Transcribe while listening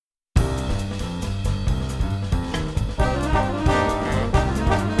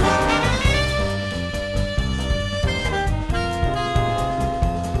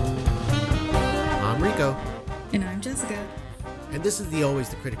This is the Always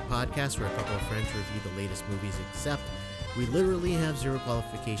the Critic podcast, where a couple of friends review the latest movies, except we literally have zero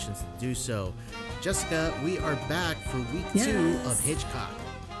qualifications to do so. Jessica, we are back for week 2 of Hitchcock.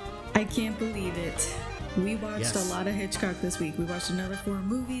 I can't believe it. We watched a lot of Hitchcock this week. We watched another 4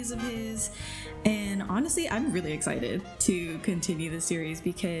 movies of his. And honestly, I'm really excited to continue the series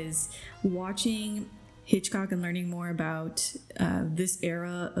because watching Hitchcock and learning more about this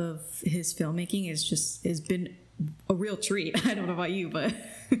era of his filmmaking has been a real treat. I don't know about you, but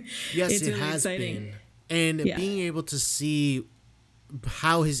yes, it's it really has exciting. been. And being able to see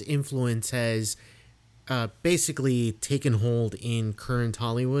how his influence has basically taken hold in current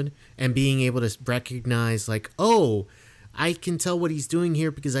Hollywood, and being able to recognize, like, oh, I can tell what he's doing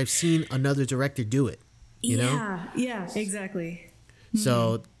here because I've seen another director do it. You know? Yeah, exactly.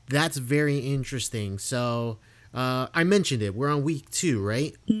 So that's very interesting. So I mentioned it. We're on week 2,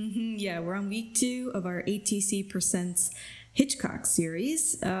 right? Mm-hmm. Yeah, we're on week 2 of our ATC Presents Hitchcock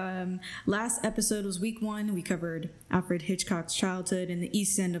series. Last episode was week 1. We covered Alfred Hitchcock's childhood in the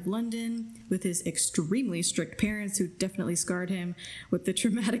East End of London with his extremely strict parents who definitely scarred him with the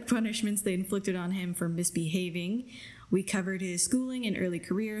traumatic punishments they inflicted on him for misbehaving. We covered his schooling and early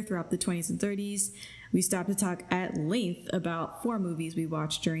career throughout the 20s and 30s. We stopped to talk at length about 4 movies we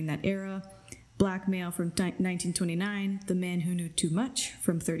watched during that era. Blackmail from 1929, The Man Who Knew Too Much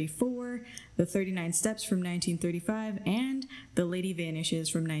from 1934, The 39 Steps from 1935, and The Lady Vanishes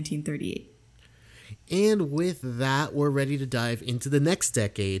from 1938. And with that, we're ready to dive into the next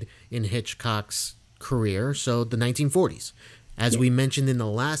decade in Hitchcock's career, so the 1940s. As we mentioned in the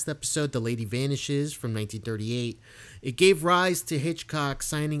last episode, The Lady Vanishes from 1938, it gave rise to Hitchcock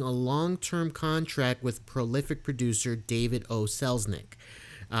signing a long-term contract with prolific producer David O. Selznick.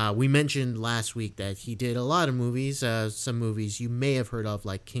 We mentioned last week that he did a lot of movies, some movies you may have heard of,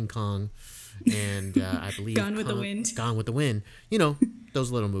 like King Kong and I believe Gone with the Wind. Gone with the Wind. You know, those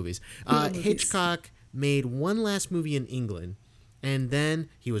little movies. Hitchcock made one last movie in England, and then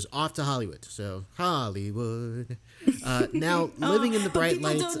he was off to Hollywood. So, Hollywood. Now, living in the bright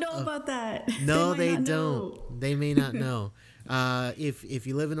lights. People don't know about that. No, they don't. They may not know. If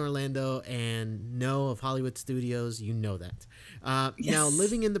you live in Orlando and know of Hollywood Studios, you know that. Now,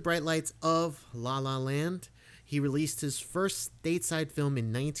 living in the bright lights of La La Land, he released his first stateside film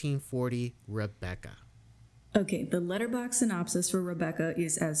in 1940, Rebecca. Okay, the letterbox synopsis for Rebecca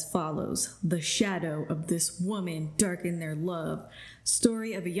is as follows. The shadow of this woman darkened their love.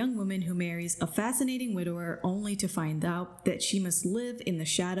 Story of a young woman who marries a fascinating widower only to find out that she must live in the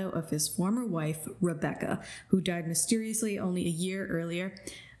shadow of his former wife, Rebecca, who died mysteriously only a year earlier.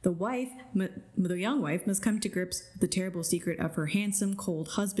 The young wife must come to grips with the terrible secret of her handsome, cold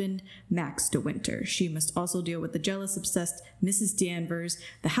husband, Max de Winter. She must also deal with the jealous, obsessed Mrs. Danvers,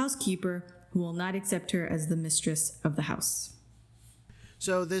 the housekeeper, who will not accept her as the mistress of the house.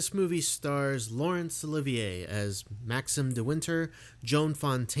 So this movie stars Laurence Olivier as Maxim de Winter, Joan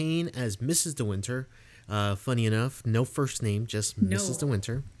Fontaine as Mrs. de Winter. Funny enough, no first name, just Mrs. de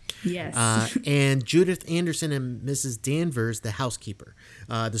Winter. Yes. And Judith Anderson and Mrs. Danvers, the housekeeper.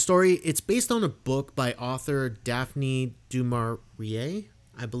 The story, it's based on a book by author Daphne du Maurier,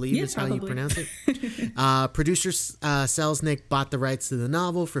 I believe is how you pronounce it. Producer Selznick bought the rights to the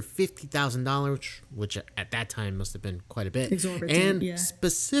novel for $50,000, which at that time must have been quite a bit. Exorbitant, and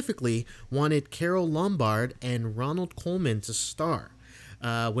specifically wanted Carol Lombard and Ronald Colman to star.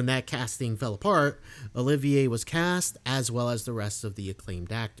 When that casting fell apart, Olivier was cast, as well as the rest of the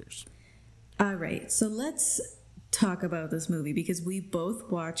acclaimed actors. All right, so let's talk about this movie because we both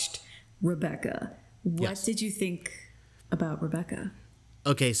watched Rebecca. What did you think about Rebecca?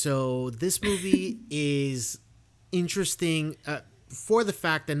 Okay, so this movie is interesting for the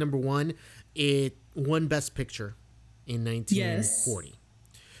fact that, number one, it won Best Picture in 1940.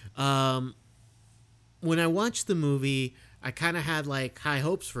 When I watched the movie, I kind of had like high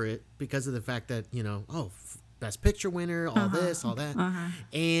hopes for it because of the fact that, you know, Best Picture winner, all this, all that.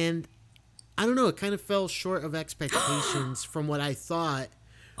 And I don't know, it kind of fell short of expectations from what I thought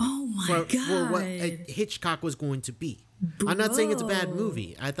for what Hitchcock was going to be. I'm not saying it's a bad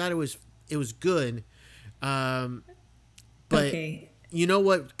movie. I thought it was good. But you know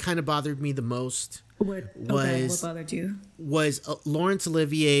what kind of bothered me the most? What bothered you? Was Laurence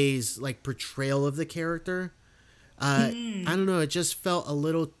Olivier's like portrayal of the character. I don't know. It just felt a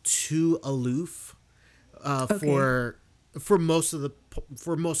little too aloof for most of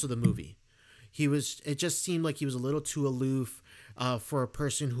the movie. It just seemed like he was a little too aloof for a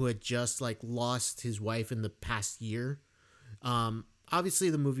person who had just like lost his wife in the past year.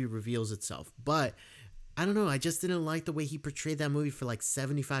 Obviously, the movie reveals itself, but I don't know. I just didn't like the way he portrayed that movie for like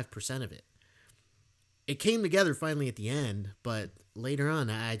 75% of it. it came together finally at the end, but later on,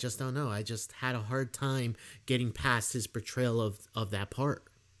 I just don't know. I just had a hard time getting past his portrayal of that part.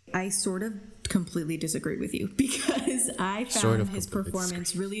 I sort of completely disagree with you because I found his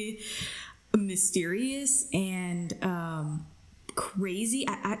performance really mysterious and crazy.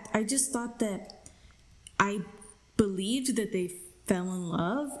 I just thought that I believed that they fell in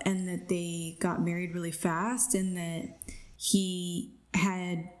love and that they got married really fast and that he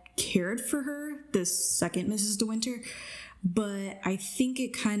had cared for her, the second Mrs. De Winter. But I think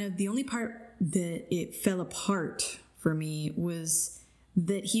it kind of, the only part that it fell apart for me was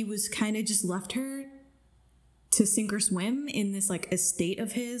that he was kind of just left her to sink or swim in this like estate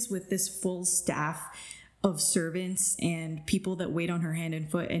of his with this full staff of servants and people that wait on her hand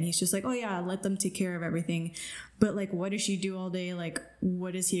and foot, and he's just like, oh yeah, let them take care of everything. But like, what does she do all day? Like,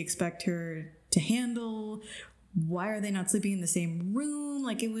 what does he expect her to handle? Why are they not sleeping in the same room?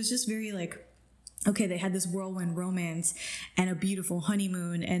 Like, it was just very like, okay, they had this whirlwind romance and a beautiful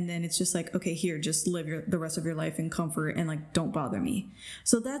honeymoon, and then it's just like, okay, here, just live the rest of your life in comfort and like, don't bother me.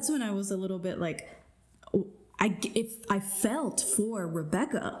 So that's when I was a little bit like, I felt for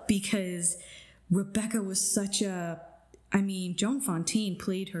Rebecca, because Rebecca was such a, I mean, Joan Fontaine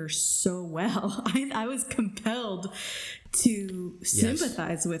played her so well. I was compelled to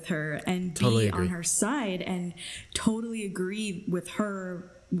sympathize with her and be on her side, and totally agree with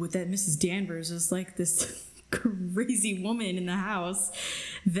her with that Mrs. Danvers is like this crazy woman in the house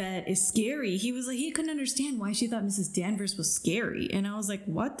that is scary. He was like, he couldn't understand why she thought Mrs. Danvers was scary. And I was like,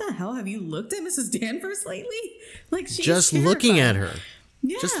 what the hell? Have you looked at Mrs. Danvers lately? Like, she's just terrifying. Looking at her.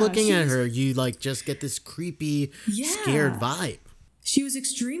 Yeah, just looking at her, you like just get this creepy, scared vibe. She was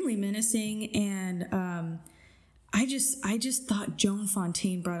extremely menacing, and I just thought Joan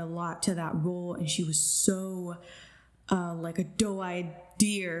Fontaine brought a lot to that role, and she was so like a doe-eyed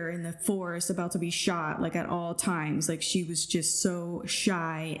deer in the forest about to be shot, like at all times. Like, she was just so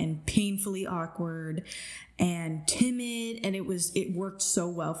shy and painfully awkward and timid, and it worked so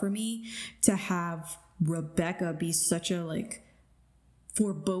well for me to have Rebecca be such a like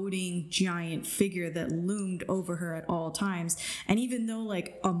foreboding giant figure that loomed over her at all times. And even though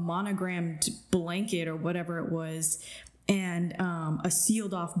like a monogrammed blanket or whatever it was and a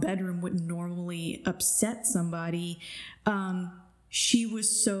sealed off bedroom wouldn't normally upset somebody, she was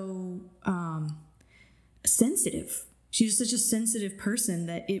so sensitive. She was such a sensitive person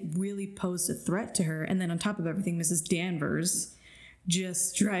that it really posed a threat to her. And then on top of everything, Mrs. Danvers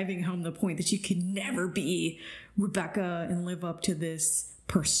just driving home the point that she could never be Rebecca and live up to this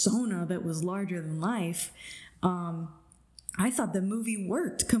persona that was larger than life. I thought the movie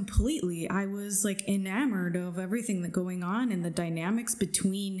worked completely. I was like enamored of everything that going on and the dynamics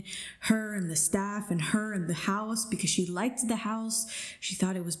between her and the staff and her and the house, because she liked the house. She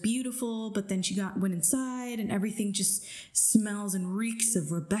thought it was beautiful, but then she went inside and everything just smells and reeks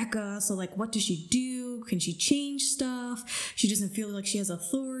of Rebecca. So like, what does she do? Can she change stuff? She doesn't feel like she has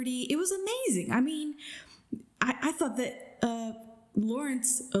authority. It was amazing. I mean, I thought that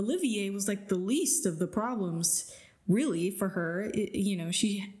Laurence Olivier was like the least of the problems really for her.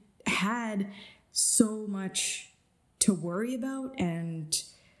 She had so much to worry about, and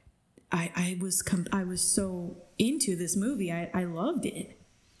I was so into this movie. I loved it.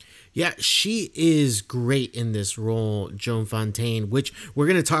 Yeah, she is great in this role, Joan Fontaine, which we're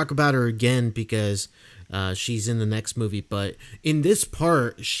going to talk about her again because she's in the next movie. But in this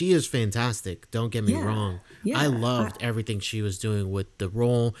part, she is fantastic. Don't get me wrong. Yeah, I loved everything she was doing with the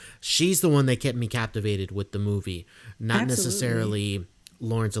role. She's the one that kept me captivated with the movie, not necessarily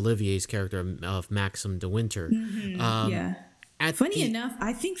Laurence Olivier's character of Maxim de Winter. Mm-hmm. Funny enough,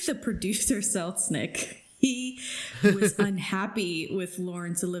 I think the producer, Selznick, he was unhappy with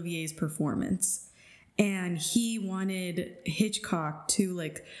Laurence Olivier's performance. And he wanted Hitchcock to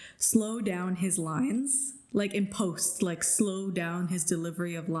like slow down his lines, like in post, like slow down his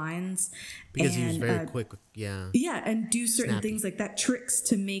delivery of lines. Because he was very quick. Yeah. And do certain things like that, tricks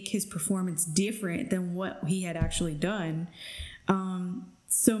to make his performance different than what he had actually done.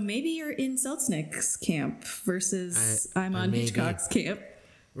 So maybe you're in Selznick's camp versus I'm on Hitchcock's camp.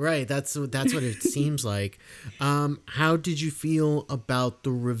 Right, that's what it seems like. How did you feel about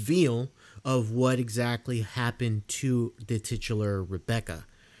the reveal of what exactly happened to the titular Rebecca?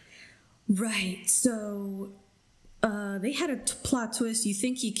 Right, so they had a plot twist. You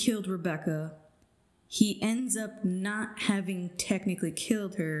think he killed Rebecca. He ends up not having technically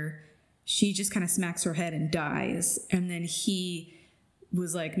killed her. She just kind of smacks her head and dies. And then he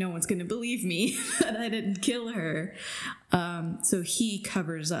was like, no one's going to believe me that I didn't kill her. So he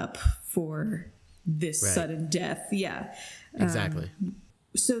covers up for this sudden death. Yeah. Exactly.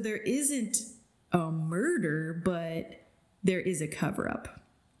 So there isn't a murder, but there is a cover up.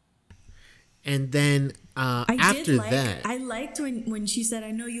 And then after that, I liked when she said,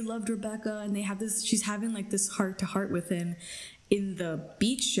 "I know you loved Rebecca," and they have this. She's having like this heart to heart with him in the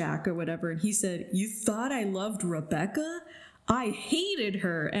beach shack or whatever, and he said, "You thought I loved Rebecca? I hated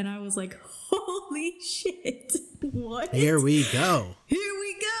her," and I was like, "Holy shit! What? Here we go. Here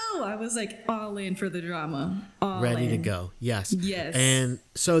we go!" I was like all in for the drama, Ready to go. Yes. Yes. And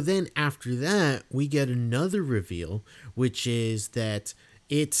so then after that, we get another reveal, which is that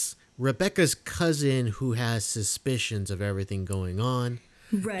it's Rebecca's cousin who has suspicions of everything going on.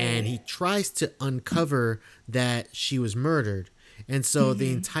 Right. And he tries to uncover that she was murdered. And so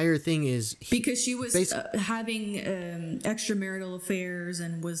the entire thing is... because she was having extramarital affairs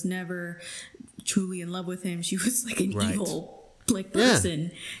and was never truly in love with him. She was like an evil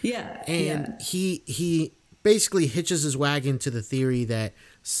person. Yeah. And he basically hitches his wagon to the theory that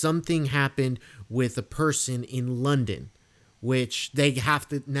something happened with a person in London, which they have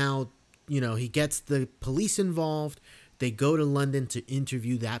to now, he gets the police involved. They go to London to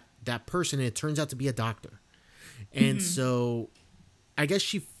interview that person, and it turns out to be a doctor. And so I guess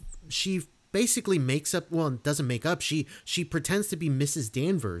she basically makes up, well, doesn't make up. She pretends to be Mrs.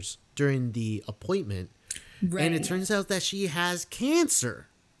 Danvers during the appointment. Right. And it turns out that she has cancer.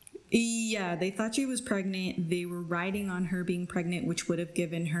 Yeah, they thought she was pregnant. They were riding on her being pregnant, which would have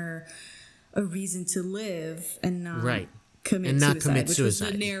given her a reason to live and not commit suicide, which was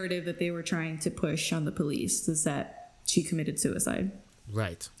the narrative that they were trying to push on the police, is that she committed suicide.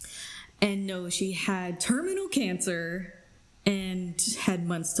 Right. And no, she had terminal cancer and had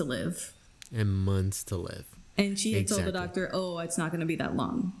months to live. And she had told the doctor, "Oh, it's not going to be that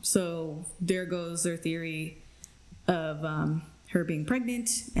long." So there goes their theory of her being pregnant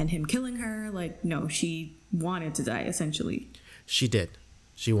and him killing her. Like, no, she wanted to die, essentially. She did.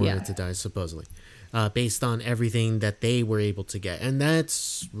 She wanted to die, supposedly, based on everything that they were able to get. And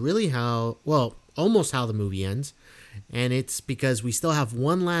that's really almost how the movie ends. And it's because we still have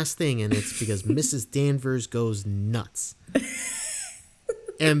one last thing, and it's because Mrs. Danvers goes nuts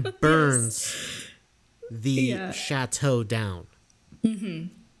and burns the chateau down.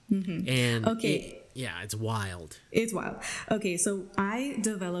 And it's wild. It's wild. Okay, so I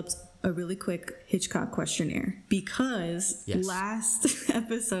developed a really quick Hitchcock questionnaire because last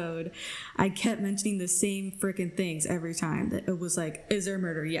episode I kept mentioning the same freaking things every time. That it was like, is there a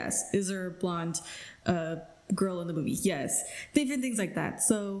murder? Yes. Is there a blonde girl in the movie? Yes. Different things like that.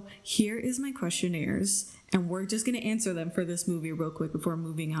 So here is my questionnaires, and we're just going to answer them for this movie real quick before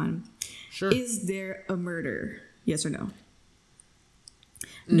moving on. Sure. Is there a murder? Yes or no?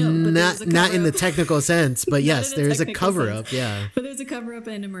 No, but not in the technical sense, but yes, there is a cover-up, yeah. But there's a cover-up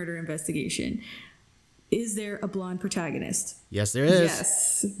and a murder investigation. Is there a blonde protagonist? Yes, there is.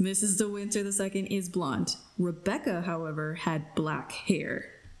 Yes. Mrs. De Winter II is blonde. Rebecca, however, had black hair.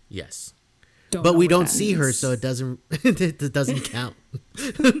 Yes. But we don't see her, so it doesn't count.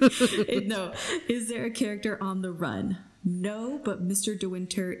 No. Is there a character on the run? No, but Mr. De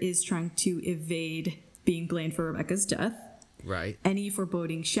Winter is trying to evade being blamed for Rebecca's death. Right. Any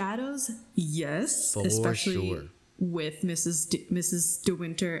foreboding shadows? Yes. For especially sure. With Mrs. De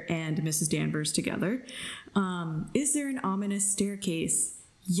Winter and Mrs. Danvers together. Is there an ominous staircase?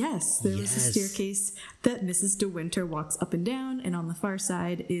 Yes, there was a staircase that Mrs. De Winter walks up and down, and on the far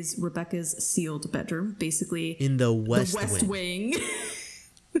side is Rebecca's sealed bedroom, basically in the West Wing.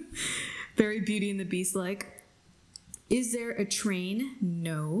 Very Beauty and the Beast-like. Is there a train?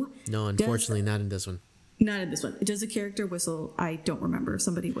 No. No, unfortunately, not in this one. Not in this one. Does a character whistle? I don't remember if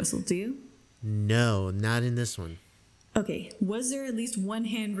somebody whistled. Do you? No, not in this one. Okay. Was there at least one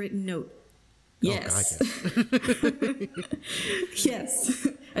handwritten note? Yes. Oh, God, yes. Yes.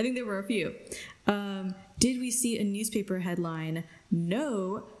 I think there were a few. Did we see a newspaper headline?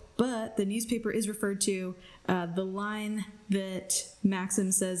 No, but the newspaper is referred to. The line that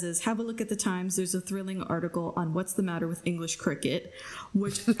Maxim says is, "Have a look at the Times. There's a thrilling article on what's the matter with English cricket,"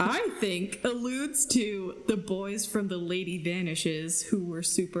 which I think alludes to the boys from The Lady Vanishes who were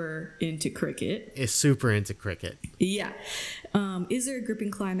super into cricket. Is super into cricket. Yeah. Is there a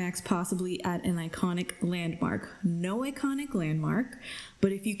gripping climax possibly at an iconic landmark? No iconic landmark,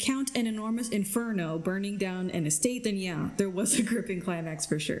 but if you count an enormous inferno burning down an estate, then yeah, there was a gripping climax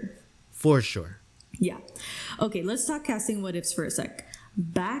for sure. For sure. Yeah. Okay, let's talk casting what ifs for a sec.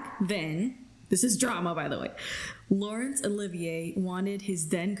 Back then, this is drama, by the way, Laurence Olivier wanted his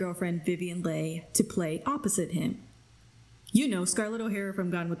then girlfriend Vivien Leigh to play opposite him. You know, Scarlett O'Hara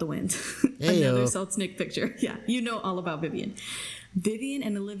from Gone with the Wind. Ayo. Another Selznick picture. Yeah, you know all about Vivian. Vivian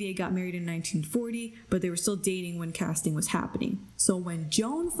and Olivier got married in 1940, but they were still dating when casting was happening. So when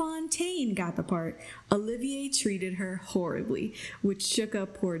Joan Fontaine got the part, Olivier treated her horribly, which shook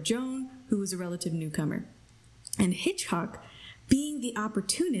up poor Joan, who was a relative newcomer. And Hitchcock, being the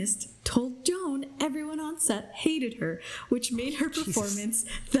opportunist, told Joan everyone on set hated her, which made her performance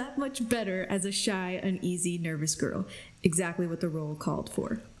that much better as a shy, uneasy, nervous girl. Exactly what the role called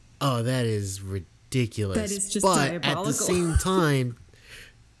for. Oh, that is ridiculous. That is just but diabolical. At the same time,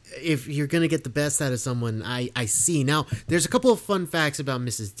 if you're going to get the best out of someone, I see. Now, there's a couple of fun facts about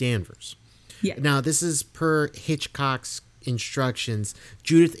Mrs. Danvers. Yeah. Now, this is per Hitchcock's instructions.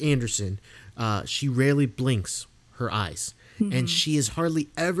 Judith Anderson, she rarely blinks her eyes. And she is hardly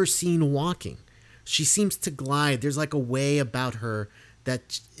ever seen walking. She seems to glide. There's like a way about her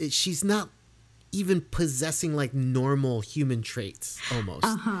that she's not even possessing like normal human traits almost.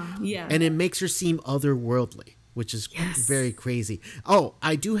 Yeah. And it makes her seem otherworldly, which is very crazy. Oh,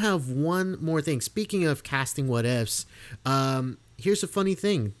 I do have one more thing. Speaking of casting what ifs, here's a funny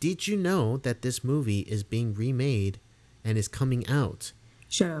thing. Did you know that this movie is being remade and is coming out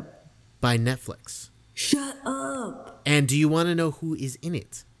Shut up. by Netflix? Shut up. And do you want to know who is in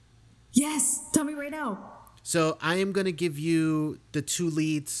it? Yes. Tell me right now. So I am going to give you the two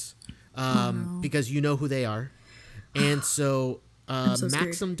leads because you know who they are. And so, so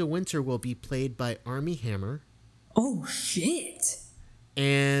Maxim de Winter will be played by Armie Hammer. Oh, shit.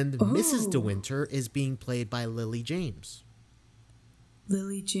 And Mrs. de Winter is being played by Lily James.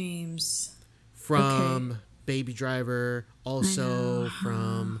 Lily James. From Baby Driver. Also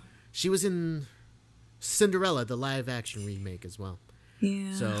from... She was in Cinderella, the live-action remake as well.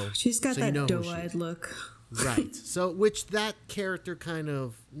 Yeah. So she's got you that know who she doe-eyed is. look. Right. So, which that character kind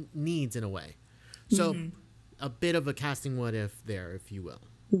of needs in a way. So, a bit of a casting what if there, if you will.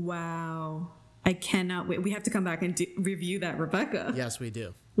 Wow. I cannot wait. We have to come back and review that, Rebecca. Yes, we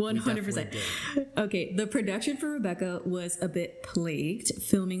do. 100%. Okay, the production for Rebecca was a bit plagued.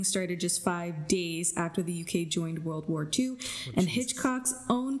 Filming started just 5 days after the UK joined World War II, and Hitchcock's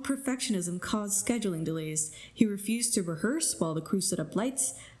own perfectionism caused scheduling delays. He refused to rehearse while the crew set up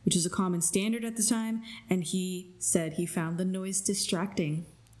lights, which is a common standard at the time, and he said he found the noise distracting.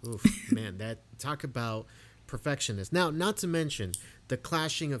 Oof, man, that talk about perfectionist. Now, not to mention the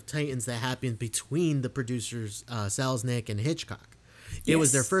clashing of titans that happened between the producers Selznick and Hitchcock. It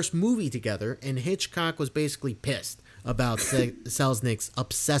was their first movie together, and Hitchcock was basically pissed about Selznick's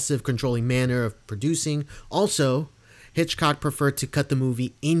obsessive, controlling manner of producing. Also, Hitchcock preferred to cut the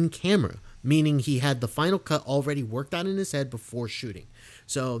movie in camera, meaning he had the final cut already worked out in his head before shooting.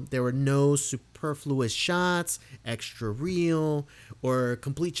 So there were no superfluous shots, extra reel, or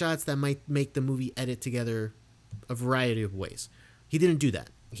complete shots that might make the movie edit together a variety of ways. He didn't do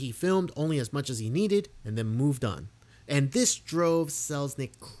that. He filmed only as much as he needed and then moved on. And this drove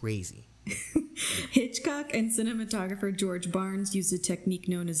Selznick crazy. Hitchcock and cinematographer George Barnes used a technique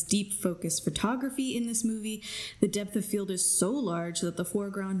known as deep focus photography in this movie. The depth of field is so large that the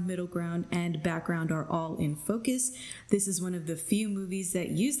foreground, middle ground, and background are all in focus. This is one of the few movies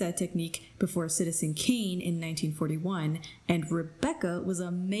that used that technique before Citizen Kane in 1941, and Rebecca was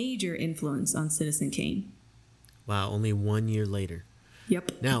a major influence on Citizen Kane. Wow, only 1 year later.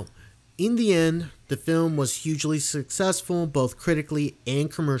 Yep. Now, in the end, the film was hugely successful, both critically and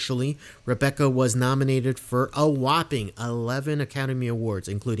commercially. Rebecca was nominated for a whopping 11 Academy Awards,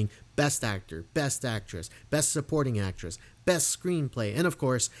 including Best Actor, Best Actress, Best Supporting Actress, Best Screenplay, and of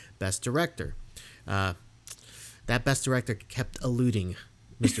course, Best Director. That Best Director kept eluding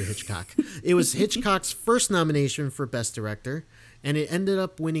Mr. Hitchcock. It was Hitchcock's first nomination for Best Director, and it ended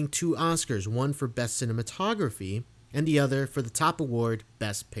up winning 2 Oscars, one for Best Cinematography, and the other for the top award,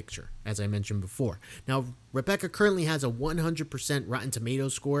 Best Picture, as I mentioned before. Now, Rebecca currently has a 100% Rotten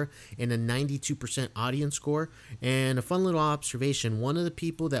Tomatoes score and a 92% audience score. And a fun little observation, one of the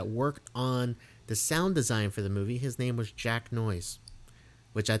people that worked on the sound design for the movie, his name was Jack Noyes,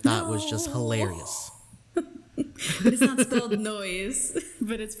 which I thought was just hilarious. But it's not spelled noise,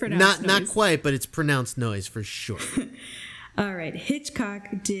 but it's pronounced Not quite, but it's pronounced noise for sure. All right, Hitchcock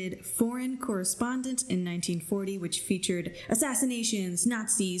did Foreign Correspondent in 1940, which featured assassinations,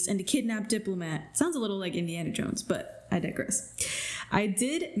 Nazis, and a kidnapped diplomat. Sounds a little like Indiana Jones, but I digress. I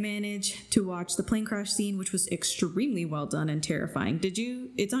did manage to watch the plane crash scene, which was extremely well done and terrifying. Did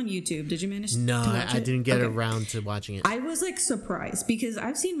you? It's on YouTube. Did you manage No, to watch I it? didn't get Okay. around to watching it. I was like surprised because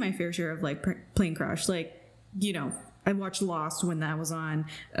I've seen my fair share of like plane crash. Like, you know, I watched Lost when that was on,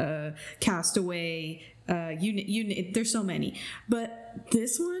 Castaway, there's so many. But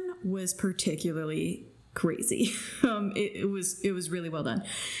this one was particularly crazy. It was really well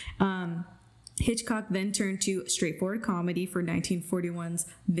done. Hitchcock then turned to straightforward comedy for 1941's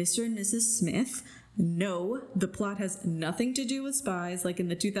Mr. and Mrs. Smith. No, the plot has nothing to do with spies, like in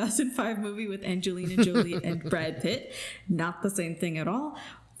the 2005 movie with Angelina Jolie and Brad Pitt. Not the same thing at all.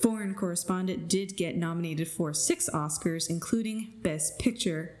 Foreign Correspondent did get nominated for 6 Oscars, including Best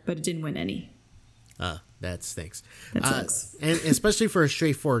Picture, but it didn't win any. That stinks. That sucks. And especially for a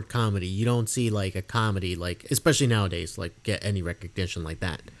straightforward comedy, you don't see like a comedy, like especially nowadays, like get any recognition like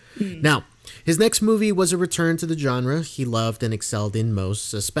that. Now, his next movie was a return to the genre he loved and excelled in most,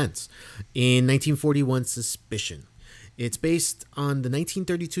 suspense. In 1941, Suspicion. It's based on the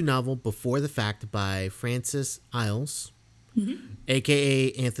 1932 novel Before the Fact by Francis Iles,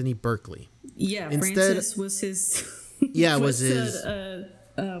 a.k.a. Anthony Berkeley. Yeah, Francis was his... Yeah, was his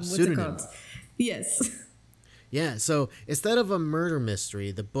what's pseudonym. it called? Yes. Yeah, so instead of a murder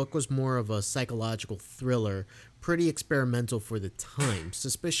mystery, the book was more of a psychological thriller, pretty experimental for the time.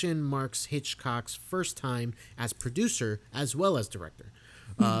 Suspicion marks Hitchcock's first time as producer as well as director.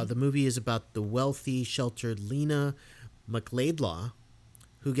 The movie is about the wealthy, sheltered Lena McLeodlaw,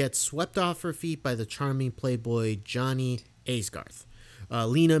 who gets swept off her feet by the charming playboy Johnny Aysgarth.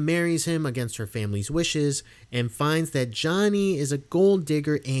 Lena marries him against her family's wishes and finds that Johnny is a gold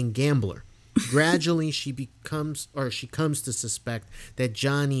digger and gambler. Gradually, she comes to suspect that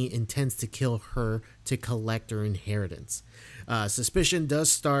Johnny intends to kill her to collect her inheritance. Suspicion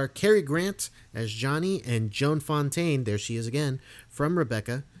does star Cary Grant as Johnny and Joan Fontaine, there she is again, from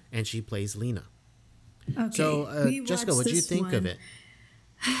Rebecca, and she plays Lena. Okay. So, Jessica, what do you think of it?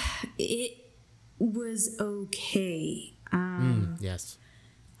 It was okay. Yes.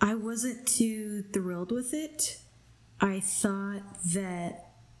 I wasn't too thrilled with it. I thought that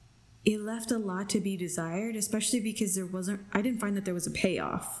it left a lot to be desired, especially because I didn't find that there was a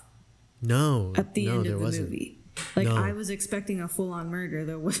payoff No. at the end of the wasn't. movie. Like, No. I was expecting a full-on murder.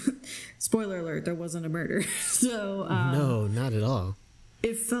 There was, spoiler alert, there wasn't a murder. So No, not at all.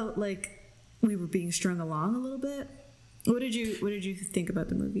 it felt like we were being strung along a little bit. What did you think about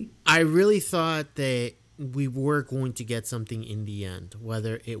the movie? I really thought that we were going to get something in the end,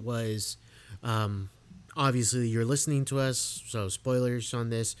 whether it was obviously you're listening to us, so spoilers on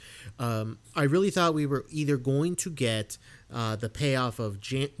this. I really thought we were either going to get the payoff of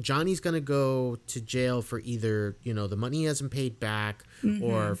Johnny's going to go to jail for either, the money he hasn't paid back,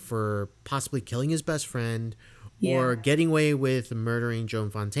 or for possibly killing his best friend, or getting away with murdering Joan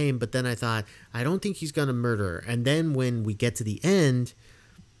Fontaine. But then I thought, I don't think he's going to murder her. And then when we get to the end,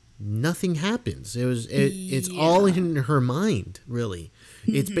 nothing happens. It's all in her mind, really.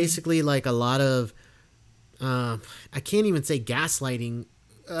 It's basically like a lot of I can't even say gaslighting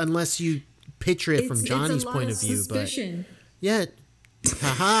unless you picture it from Johnny's point of view. Suspicion. But yeah,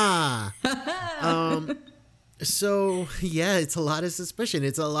 haha. So yeah, it's a lot of suspicion.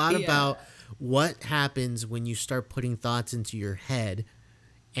 It's a lot about what happens when you start putting thoughts into your head,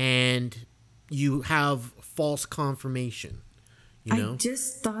 and you have false confirmation. I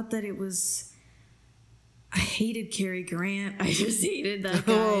just thought that it was. I hated Cary Grant. I just hated that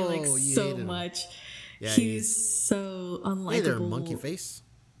guy so much. Yeah, he's so unlikable. Hey there, monkey face.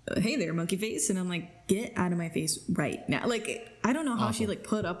 Hey there, monkey face. And I'm like, get out of my face right now. Like, I don't know how she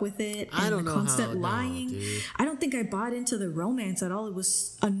put up with it. And I don't know constant how. lying. No, dude. I don't think I bought into the romance at all. It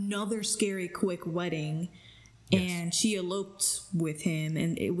was another scary, quick wedding, and she eloped with him,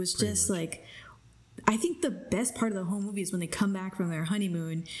 and it was just like. I think the best part of the whole movie is when they come back from their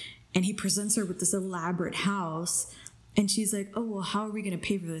honeymoon, and he presents her with this elaborate house. And she's like, oh, well, how are we going to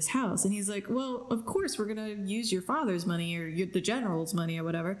pay for this house? And he's like, well, of course, we're going to use your father's money or the general's money or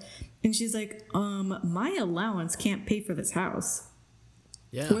whatever. And she's like, my allowance can't pay for this house.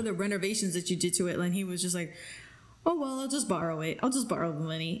 Yeah. Or the renovations that you did to it. And he was just like, oh, well, I'll just borrow it. I'll just borrow the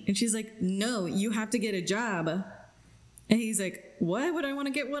money. And she's like, no, you have to get a job. And he's like, why would I want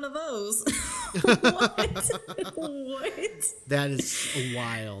to get one of those? What? What? That is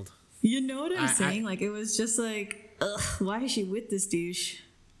wild. You know what I'm saying? Like, it was just like, ugh, why is she with this douche?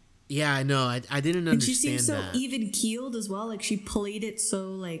 Yeah, I know. I didn't understand that. And she seemed so even-keeled as well. Like, she played it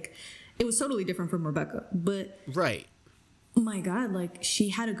so, like, it was totally different from Rebecca. But, right. Oh my God, like, she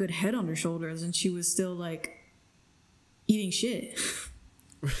had a good head on her shoulders, and she was still, like, eating shit.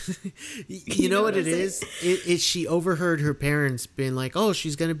 you know what it is? She overheard her parents being like, oh,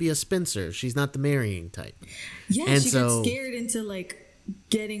 she's going to be a spinster. She's not the marrying type. Yeah, and she got scared into, like,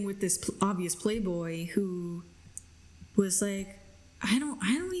 getting with this obvious playboy who was like, I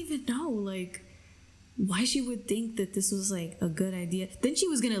don't even know, like, why she would think that this was, like, a good idea. Then she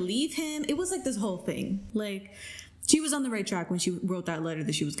was gonna leave him. It was like this whole thing. Like, she was on the right track when she wrote that letter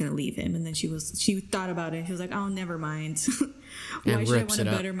that she was going to leave him, and then she thought about it and she was like, oh, never mind. Why should I want to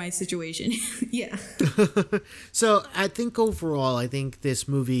better my situation? Yeah. So I think overall, I think this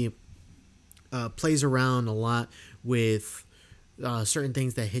movie plays around a lot with certain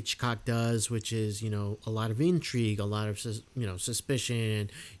things that Hitchcock does, which is, a lot of intrigue, a lot of, suspicion,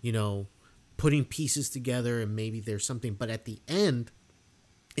 putting pieces together, and maybe there's something, but at the end,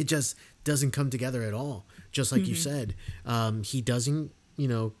 it just doesn't come together at all. Just like you said, he doesn't,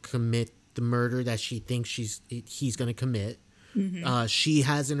 commit the murder that she thinks he's going to commit. She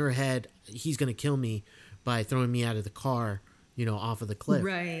has in her head, he's going to kill me by throwing me out of the car, off of the cliff.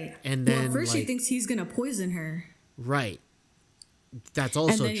 Right. And then at first she thinks he's going to poison her. Right. That's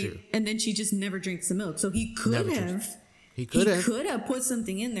also true. And then she just never drinks the milk. So he could have. He could have put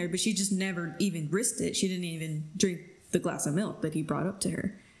something in there, but she just never even risked it. She didn't even drink the glass of milk that he brought up to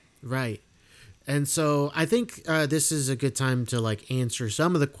her. Right. And so I think this is a good time to answer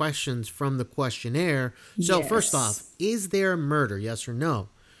some of the questions from the questionnaire. So yes. First off, is there a murder? Yes or no?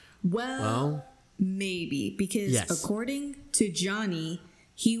 Well maybe, because yes. According to Johnny,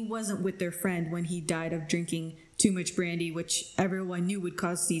 he wasn't with their friend when he died of drinking too much brandy, which everyone knew would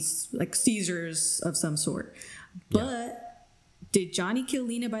cause these seizures of some sort. But did Johnny kill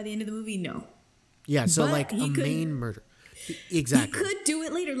Lena by the end of the movie? No. Yeah, so main murder. Exactly. He could do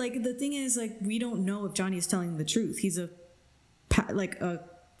it later. The thing is, we don't know if Johnny is telling the truth. He's a pathological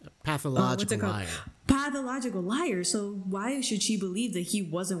liar. Pathological liar. So why should she believe that he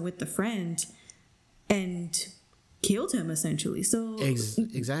wasn't with the friend and killed him, essentially? So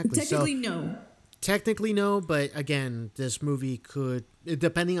exactly. Technically no, but again, this movie could,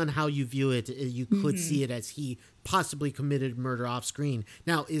 depending on how you view it, you could see it as he possibly committed murder off screen.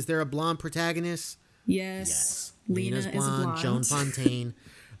 Now, is there a blonde protagonist? Yes. Lena's blonde. Joan Fontaine.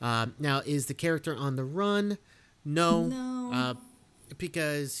 Now, is the character on the run? No.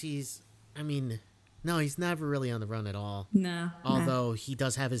 Because he's never really on the run at all. No. Although he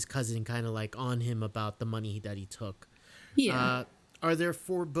does have his cousin kind of on him about the money that he took. Yeah. Are there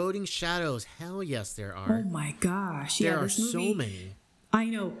foreboding shadows? Hell yes, there are. Oh my gosh. There are so many. I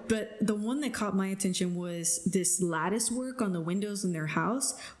know, but the one that caught my attention was this lattice work on the windows in their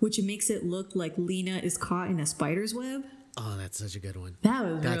house, which makes it look like Lena is caught in a spider's web. Oh, that's such a good one.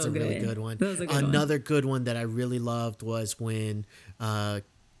 That's a really good one. That was a good Another good one that I really loved was when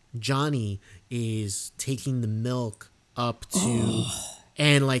Johnny is taking the milk up to...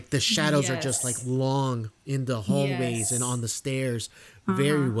 And the shadows are just long in the hallways and on the stairs.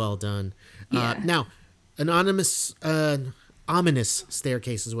 Very well done. Now, ominous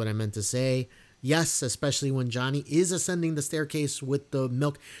staircase is what I meant to say. Yes, especially when Johnny is ascending the staircase with the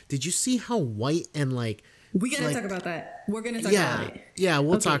milk. Did you see how white and we gotta talk about that. We're gonna talk about it. Yeah,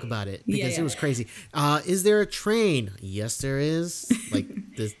 we'll talk about it because it was crazy. Is there a train? Yes, there is.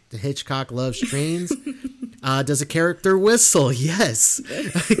 The Hitchcock loves trains. Does a character whistle? Yes.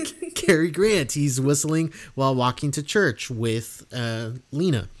 Cary Grant, he's whistling while walking to church with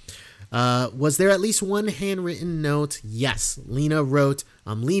Lena. Was there at least one handwritten note? Yes. Lena wrote,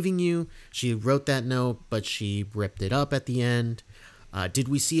 "I'm leaving you." She wrote that note, but she ripped it up at the end. Did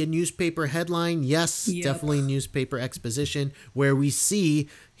we see a newspaper headline? Yes, definitely newspaper exposition where we see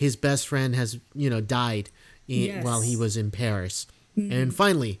his best friend has, died while he was in Paris. And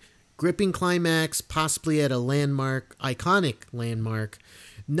finally, gripping climax, possibly at a iconic landmark.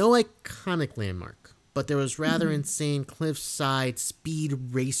 No iconic landmark, but there was rather insane cliffside speed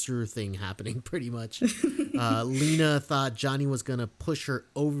racer thing happening pretty much. Lena thought Johnny was going to push her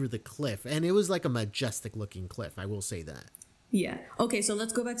over the cliff, and it was a majestic looking cliff, I will say that. Yeah. Okay, so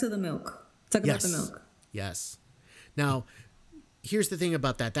let's go back to the milk. Talk about the milk. Yes. Now, here's the thing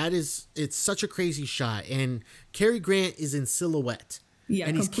about that. It's such a crazy shot, and Cary Grant is in silhouette. Yeah,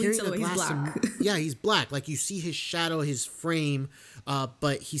 and he's carrying silhouette. a glass He's black. He's black. You see his shadow, his frame,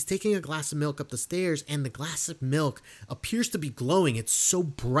 but he's taking a glass of milk up the stairs, and the glass of milk appears to be glowing. It's so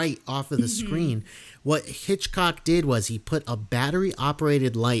bright off of the screen. What Hitchcock did was he put a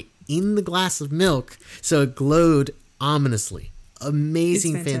battery-operated light in the glass of milk, so it glowed ominously.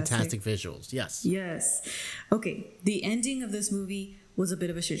 Amazing, fantastic visuals. Yes. Okay, the ending of this movie was a bit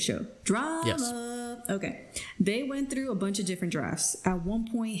of a shit show. Drama. Yes. Okay. They went through a bunch of different drafts. At one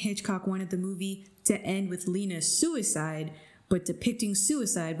point, Hitchcock wanted the movie to end with Lena's suicide, but depicting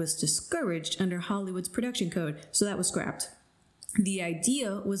suicide was discouraged under Hollywood's production code, so that was scrapped. The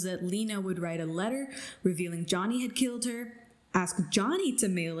idea was that Lena would write a letter revealing Johnny had killed her, ask Johnny to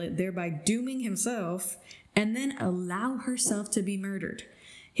mail it, thereby dooming himself, and then allow herself to be murdered.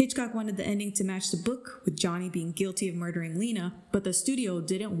 Hitchcock wanted the ending to match the book, with Johnny being guilty of murdering Lena, but the studio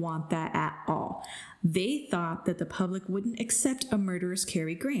didn't want that at all. They thought that the public wouldn't accept a murderous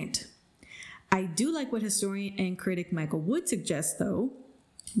Cary Grant. I do like what historian and critic Michael Wood suggests, though.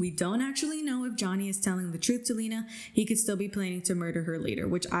 We don't actually know if Johnny is telling the truth to Lena. He could still be planning to murder her later,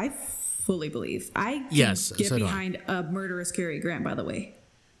 which I fully believe. I can get behind a murderous Cary Grant, by the way.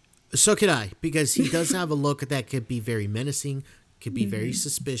 So could I, because he does have a look that could be very menacing, could be very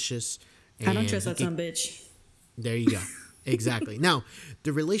suspicious. I don't trust that son bitch. There you go. Exactly. Now,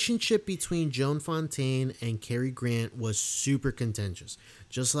 the relationship between Joan Fontaine and Cary Grant was super contentious,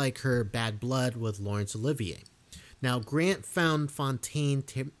 just like her bad blood with Laurence Olivier. Now, Grant found Fontaine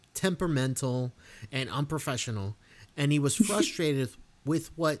temperamental and unprofessional, and he was frustrated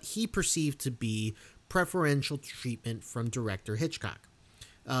with what he perceived to be preferential treatment from director Hitchcock.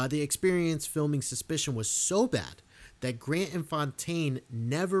 The experience filming Suspicion was so bad that Grant and Fontaine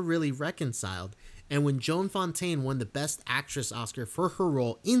never really reconciled, and when Joan Fontaine won the Best Actress Oscar for her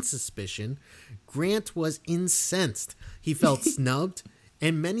role in Suspicion, Grant was incensed. He felt snubbed,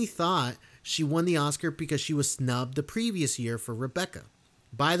 and many thought she won the Oscar because she was snubbed the previous year for Rebecca.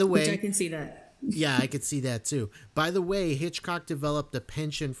 By the way... Which I can see that. Yeah, I could see that too. By the way, Hitchcock developed a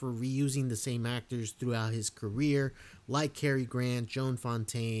penchant for reusing the same actors throughout his career, like Cary Grant, Joan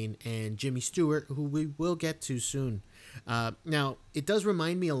Fontaine, and Jimmy Stewart, who we will get to soon. Now, it does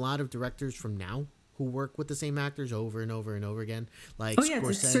remind me a lot of directors from now who work with the same actors over and over and over again. Like Scorsese,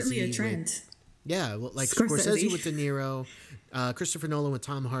 it's certainly a trend. Scorsese with De Niro, Christopher Nolan with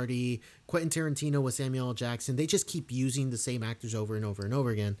Tom Hardy, Quentin Tarantino with Samuel L. Jackson. They just keep using the same actors over and over and over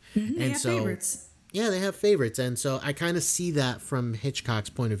again. Mm-hmm, they have favorites. Yeah, they have favorites. And so I kind of see that from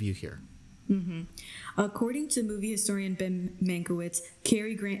Hitchcock's point of view here. Mm-hmm. According to movie historian Ben Mankiewicz,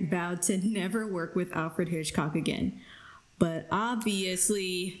 Cary Grant vowed to never work with Alfred Hitchcock again. But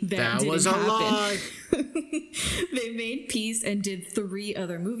obviously that didn't happen. Lie. They made peace and did 3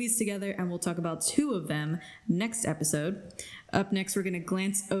 other movies together, and we'll talk about 2 of them next episode. Up next, we're going to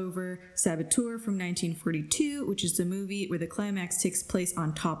glance over Saboteur from 1942, which is the movie where the climax takes place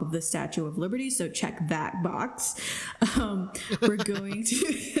on top of the Statue of Liberty, so check that box. We're going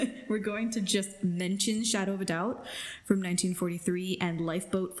to just mention Shadow of a Doubt from 1943 and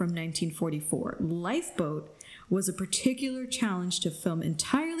Lifeboat from 1944. Lifeboat was a particular challenge to film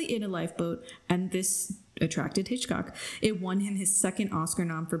entirely in a lifeboat, and this attracted Hitchcock. It won him his 2nd Oscar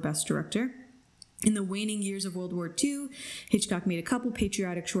nom for Best Director. In the waning years of World War II, Hitchcock made a couple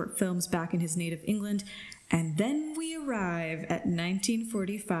patriotic short films back in his native England, and then we arrive at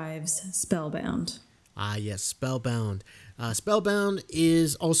 1945's Spellbound. Ah, yes, Spellbound. Spellbound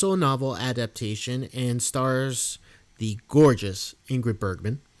is also a novel adaptation and stars the gorgeous Ingrid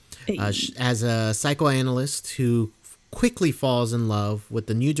Bergman. As a psychoanalyst who quickly falls in love with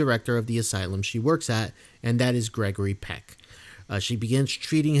the new director of the asylum she works at, and that is Gregory Peck. She begins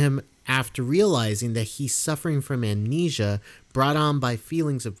treating him after realizing that he's suffering from amnesia brought on by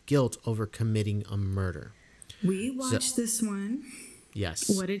feelings of guilt over committing a murder. We watched this one. Yes.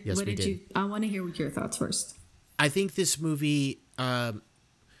 What did you? I want to hear your thoughts first. I think this movie. One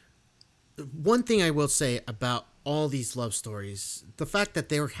thing I will say about all these love stories, the fact that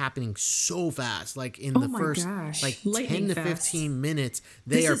they were happening so fast, like in the first Lightning 10 to fast. 15 minutes,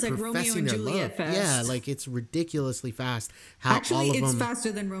 they are like professing their love. Fast. Yeah, like it's ridiculously fast. How Actually, all of it's them,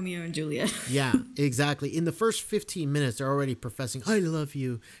 faster than Romeo and Juliet. Yeah, exactly. In the first 15 minutes, they're already professing, I love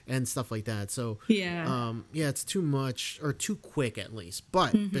you, and stuff like that. So, it's too much, or too quick at least.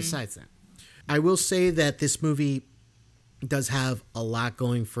 But besides that, I will say that this movie does have a lot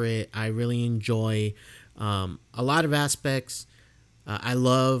going for it. I really enjoy a lot of aspects. I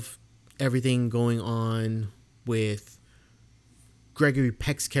love everything going on with Gregory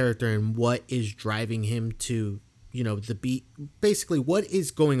Peck's character and what is driving him to, the beat. Basically, what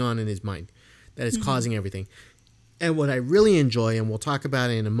is going on in his mind that is causing everything. And what I really enjoy, and we'll talk about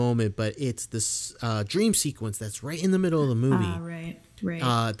it in a moment, but it's this dream sequence that's right in the middle of the movie. Right.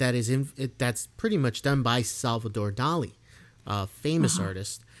 That's pretty much done by Salvador Dali, a famous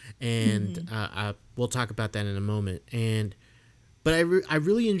artist. And we'll talk about that in a moment. But I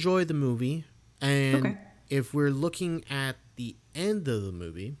really enjoy the movie. And if we're looking at the end of the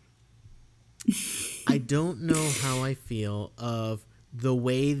movie, I don't know how I feel of the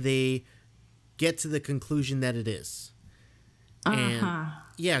way they get to the conclusion that it is.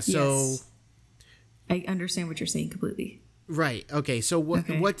 Yes. I understand what you're saying completely. Right. Okay. So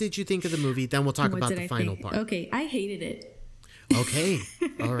what did you think of the movie? Then we'll talk about the final part. Okay. I hated it. Okay.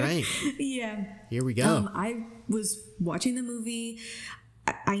 All right. Yeah. Here we go. I was watching the movie.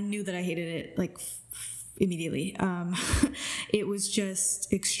 I knew that I hated it immediately. It was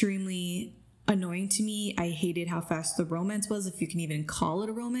just extremely annoying to me. I hated how fast the romance was, if you can even call it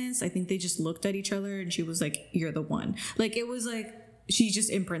a romance. I think they just looked at each other and she was like, "You're the one." Like, it was like she just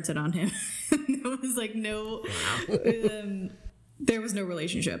imprinted on him. There was like no there was no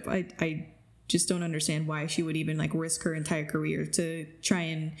relationship. I just don't understand why she would even like risk her entire career to try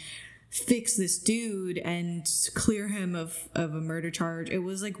and fix this dude and clear him of a murder charge. It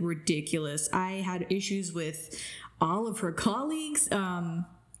was like ridiculous. I had issues with all of her colleagues.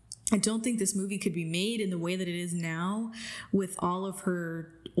 I don't think this movie could be made in the way that it is now, with all of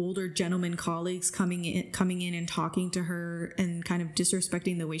her older gentleman colleagues coming in and talking to her and kind of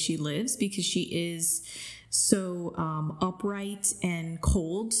disrespecting the way she lives, because she is so upright and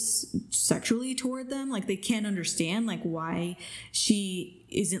cold sexually toward them. Like, they can't understand like why she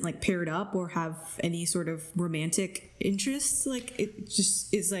isn't like paired up or have any sort of romantic interests. Like, it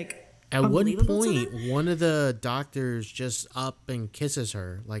just is like, at one point, one of the doctors just up and kisses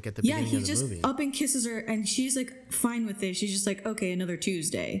her, like at the beginning of the movie. Yeah, he just up and kisses her, and she's like fine with it. She's just like, okay, another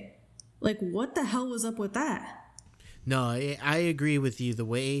Tuesday. Like, what the hell was up with that? No, I agree with you. The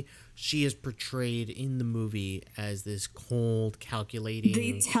way she is portrayed in the movie as this cold, calculating.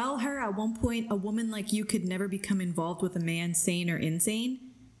 They tell her at one point, a woman like you could never become involved with a man, sane or insane.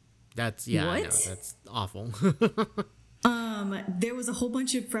 That's, yeah, what? I know, that's awful. There was a whole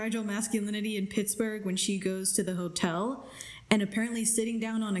bunch of fragile masculinity in Pittsburgh when she goes to the hotel, and apparently sitting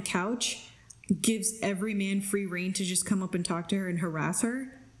down on a couch gives every man free rein to just come up and talk to her and harass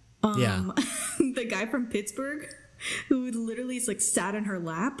her. The guy from Pittsburgh who literally like sat in her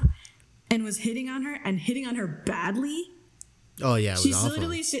lap and was hitting on her badly. Oh yeah, it was awful.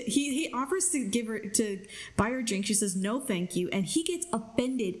 Literally, he offers to buy her a drink. She says no, thank you, and he gets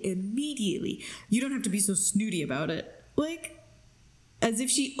offended immediately. You don't have to be so snooty about it. Like, as if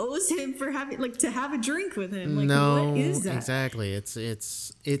she owes him for having to have a drink with him. Like, no, what is that? Exactly.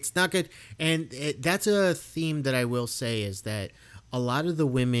 It's not good, and that's a theme that I will say is that a lot of the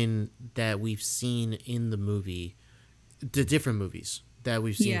women that we've seen in the movie, the different movies that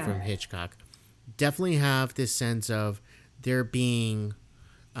we've seen from Hitchcock, definitely have this sense of they're being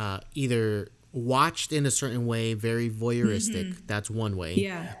either watched in a certain way, very voyeuristic. Mm-hmm. That's one way.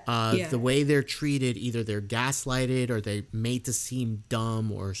 The way they're treated, either they're gaslighted or they're made to seem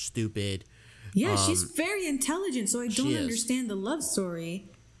dumb or stupid. Yeah, she's very intelligent, so I don't understand the love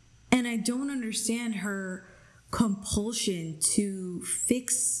story. And I don't understand her compulsion to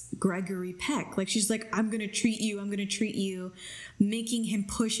fix Gregory Peck. Like, she's like, I'm going to treat you, making him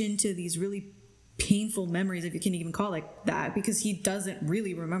push into these really painful memories, if you can even call it like that, because he doesn't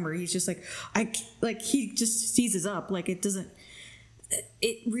really remember. He's just like he just seizes up. Like,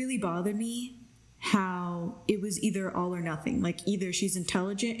 it really bothered me how it was either all or nothing. Like, either she's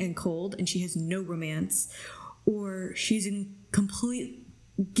intelligent and cold and she has no romance, or she's in complete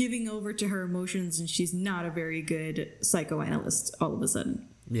giving over to her emotions and she's not a very good psychoanalyst all of a sudden.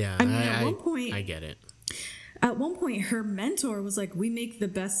 Yeah, I mean, at one point, I get it. At one point, her mentor was like, we make the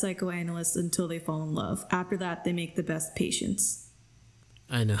best psychoanalysts until they fall in love. After that, they make the best patients.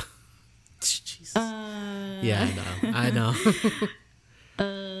 I know. Jesus. Yeah, I know.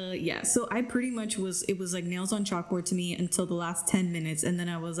 Yeah, so I pretty much it was like nails on chalkboard to me until the last 10 minutes. And then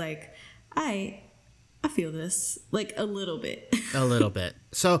I was like, I feel this, like, a little bit. A little bit.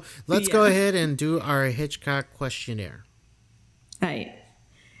 So let's go ahead and do our Hitchcock questionnaire. All right.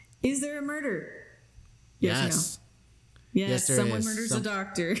 Is there a murder? Yes. No? Yes, someone murders a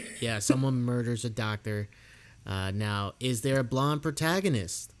doctor. Yeah, someone murders a doctor. Now, is there a blonde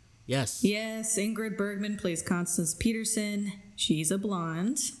protagonist? Yes. Yes, Ingrid Bergman plays Constance Peterson. She's a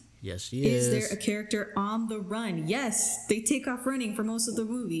blonde. Yes, she is. Is there a character on the run? Yes, they take off running for most of the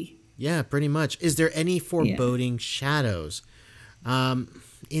movie. Yeah, pretty much. Is there any foreboding shadows?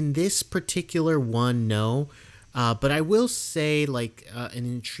 In this particular one, no. But I will say, like, an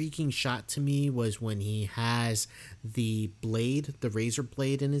intriguing shot to me was when he has the razor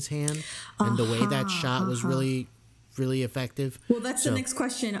blade in his hand, and the way that shot was really, really effective. Well, that's the next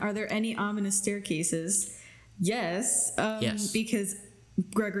question. Are there any ominous staircases? Yes. Yes. Because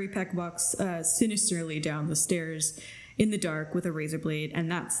Gregory Peck walks sinisterly down the stairs in the dark with a razor blade,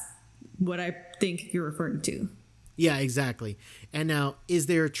 and that's what I think you're referring to. Yeah, exactly. And now, is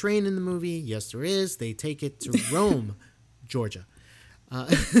there a train in the movie? Yes, there is. They take it to Rome, Georgia.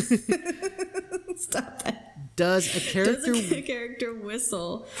 Stop that. Does a character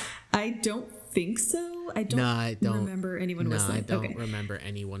whistle? I don't think so. I don't remember anyone whistling. I don't remember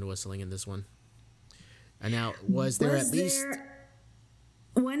anyone whistling in this one. And now, was there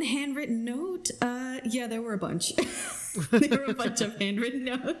One handwritten note? Yeah, there were a bunch. There were a bunch of handwritten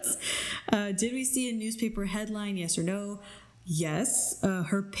notes. Did we see a newspaper headline? Yes or no? Yes.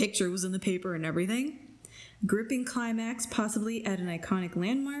 Her picture was in the paper and everything. Gripping climax, possibly at an iconic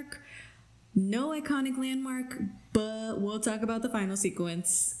landmark. No iconic landmark, but we'll talk about the final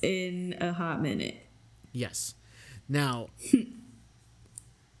sequence in a hot minute. Yes. Now,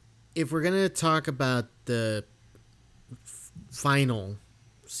 if we're going to talk about the final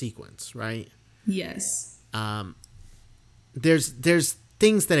sequence, right? Yes. There's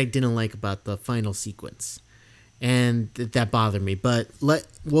things that I didn't like about the final sequence, and that bothered me. But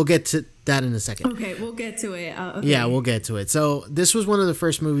we'll get to that in a second. Okay, we'll get to it. Okay. Yeah, we'll get to it. So this was one of the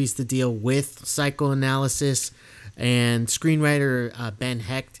first movies to deal with psychoanalysis, and screenwriter Ben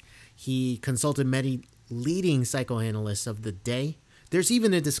Hecht, he consulted many leading psychoanalysts of the day. There's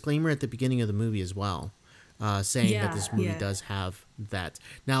even a disclaimer at the beginning of the movie as well, saying that this movie does have that.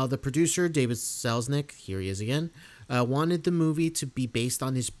 Now, the producer, David Selznick, here he is again, wanted the movie to be based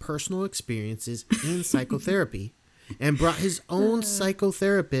on his personal experiences in psychotherapy and brought his own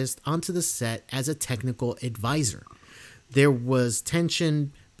psychotherapist onto the set as a technical advisor. There was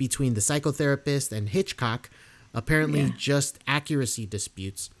tension between the psychotherapist and Hitchcock, apparently just accuracy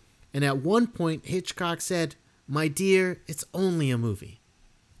disputes. And at one point, Hitchcock said, "My dear, it's only a movie."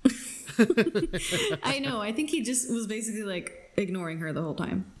 I know. I think he just was basically like ignoring her the whole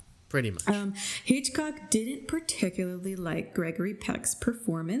time. Pretty much. Hitchcock didn't particularly like Gregory Peck's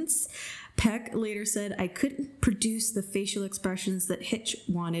performance. Peck later said, "I couldn't produce the facial expressions that Hitch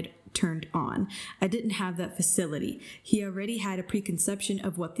wanted turned on. I didn't have that facility. He already had a preconception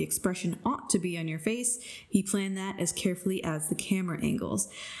of what the expression ought to be on your face. He planned that as carefully as the camera angles."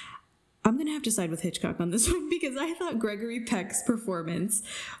 I'm going to have to side with Hitchcock on this one because I thought Gregory Peck's performance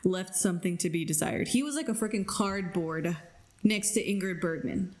left something to be desired. He was like a freaking cardboard next to Ingrid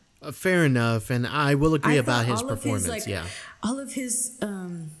Bergman. Fair enough, and I will agree about his performance. All of his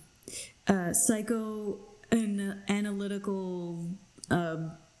psycho and analytical,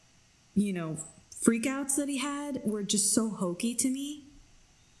 freakouts that he had were just so hokey to me.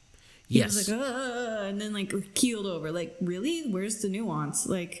 He was like, and then like keeled over. Like, really? Where's the nuance?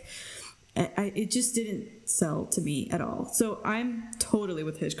 Like, it just didn't sell to me at all. So I'm totally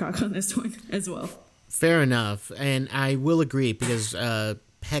with Hitchcock on this one as well. Fair enough, and I will agree because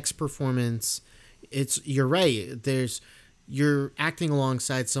Peck's performance, you're right. You're acting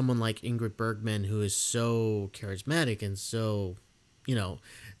alongside someone like Ingrid Bergman, who is so charismatic and so,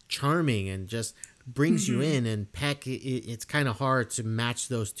 charming and just brings you in. And Peck, it's kind of hard to match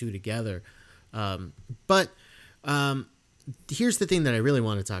those two together. But here's the thing that I really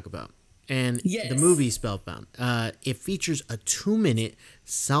want to talk about. And the movie Spellbound. It features a 2-minute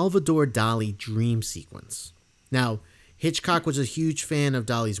Salvador Dali dream sequence. Now, Hitchcock was a huge fan of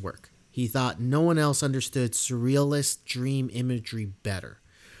Dali's work. He thought no one else understood surrealist dream imagery better.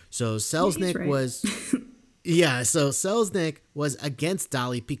 So Selznick was Selznick was against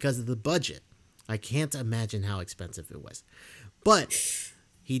Dali because of the budget. I can't imagine how expensive it was. But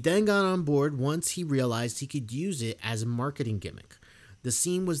he then got on board once he realized he could use it as a marketing gimmick. The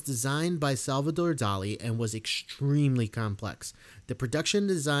scene was designed by Salvador Dali and was extremely complex. The production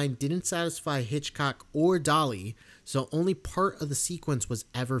design didn't satisfy Hitchcock or Dali, so only part of the sequence was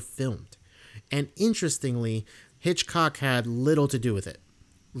ever filmed. And interestingly, Hitchcock had little to do with it.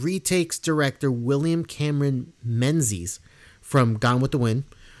 Retakes director William Cameron Menzies from Gone with the Wind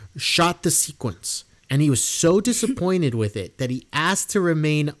shot the sequence, and he was so disappointed with it that he asked to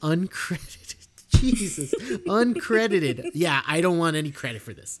remain uncredited. Jesus, uncredited. Yeah, I don't want any credit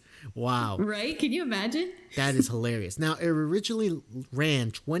for this. Wow. Right? Can you imagine? That is hilarious. Now, it originally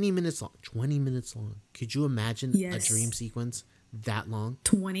ran 20 minutes long. 20 minutes long. Could you imagine a dream sequence that long?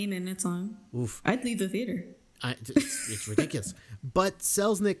 20 minutes long? Oof. I'd leave the theater. It's ridiculous. But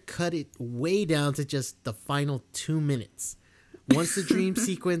Selznick cut it way down to just the final 2 minutes. Once the dream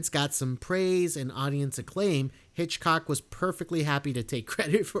sequence got some praise and audience acclaim, Hitchcock was perfectly happy to take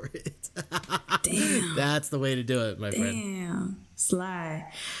credit for it. Damn. That's the way to do it, my friend. Damn.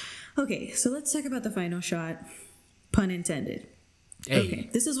 Sly. Okay, so let's talk about the final shot. Pun intended. Hey. Okay,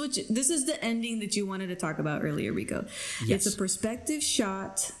 this is the ending that you wanted to talk about earlier, Rico. Yes. It's a perspective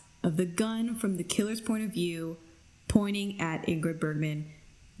shot of the gun from the killer's point of view, pointing at Ingrid Bergman,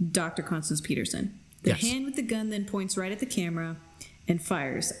 Dr. Constance Peterson. The hand with the gun then points right at the camera and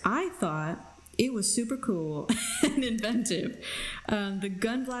fires. I thought it was super cool and inventive. The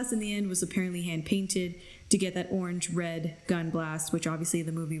gun blast in the end was apparently hand-painted to get that orange-red gun blast, which obviously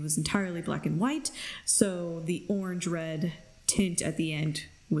the movie was entirely black and white, so the orange-red tint at the end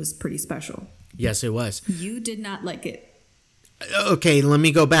was pretty special. Yes, it was. You did not like it. Okay, let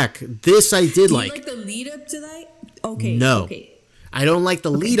me go back. This I did Do you like. like the lead up to that? Okay. No. Okay. I don't like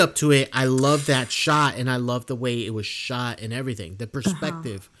the lead up to it. I love that shot, and I love the way it was shot and everything. The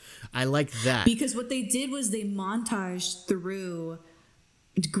perspective. I like that. Because what they did was they montaged through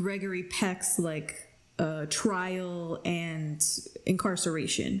Gregory Peck's trial and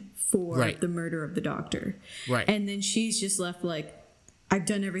incarceration for Right. the murder of the doctor. Right. And then she's just left like, I've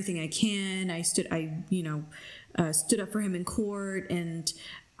done everything I can. I stood up for him in court, and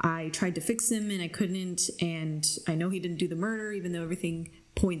I tried to fix him and I couldn't. And I know he didn't do the murder, even though everything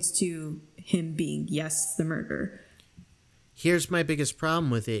points to him being, yes, the murderer. Here's my biggest problem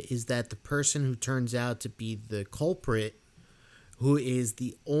with it is that the person who turns out to be the culprit, who is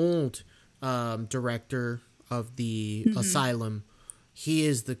the old director of the asylum, he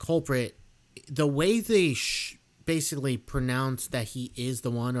is the culprit. The way they basically pronounce that he is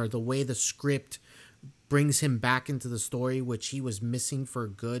the one, or the way the script brings him back into the story, which he was missing for a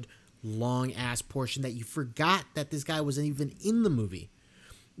good long ass portion, that you forgot that this guy wasn't even in the movie.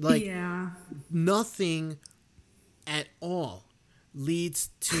 Like, Yeah. nothing at all leads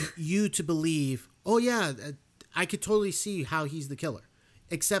to you to believe, oh yeah, I could totally see how he's the killer,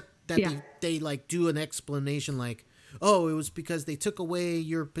 except that they like do an explanation like, oh, it was because they took away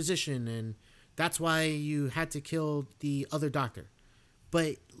your position and that's why you had to kill the other doctor.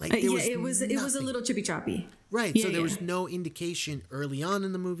 But like, it was a little chippy choppy. Right. So there was no indication early on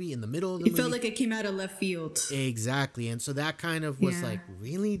in the movie, in the middle of the movie. It felt like it came out of left field. Exactly. And so that kind of was like,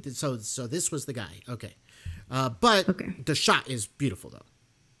 really? So this was the guy. Okay. But the shot is beautiful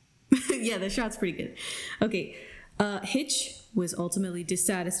though. Yeah, the shot's pretty good. Okay. Hitch was ultimately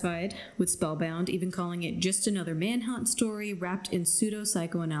dissatisfied with Spellbound, even calling it just another manhunt story wrapped in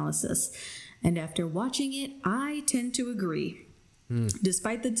pseudo-psychoanalysis. And after watching it, I tend to agree.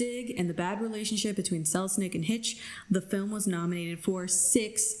 Despite the dig and the bad relationship between Selznick and Hitch, the film was nominated for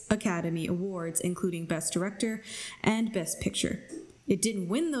 6 Academy Awards, including Best Director and Best Picture. It didn't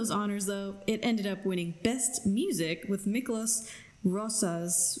win those honors, though. It ended up winning Best Music with Miklos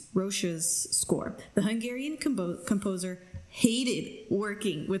Rocha's score. The Hungarian composer hated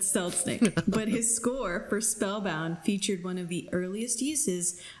working with Selznick, but his score for Spellbound featured one of the earliest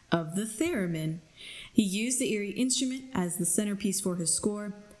uses of the theremin. He used the eerie instrument as the centerpiece for his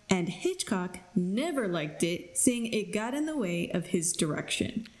score, and Hitchcock never liked it, saying it got in the way of his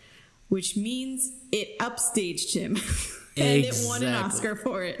direction, which means it upstaged him. And it won an Oscar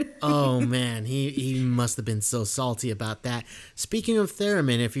for it. Oh, man. He must have been so salty about that. Speaking of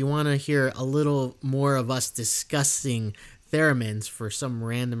theremin, if you want to hear a little more of us discussing theremins for some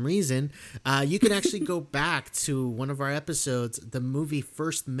random reason, you can actually go back to one of our episodes, the movie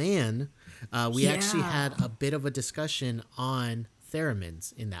First Man. We actually had a bit of a discussion on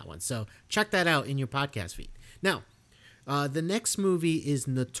theremins in that one. So check that out in your podcast feed. Now, the next movie is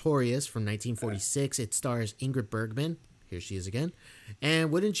Notorious from 1946. It stars Ingrid Bergman. Here she is again.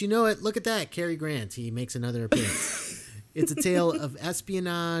 And wouldn't you know it, look at that, Cary Grant. He makes another appearance. It's a tale of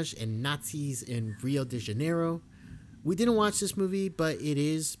espionage and Nazis in Rio de Janeiro. We didn't watch this movie, but it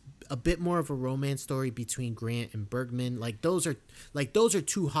is a bit more of a romance story between Grant and Bergman. Like those are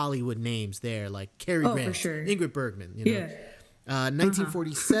 2 Hollywood names there, like Cary Grant, for sure. Ingrid Bergman, you know. Yeah.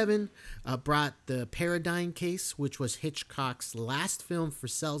 1947 brought The Paradigm Case, which was Hitchcock's last film for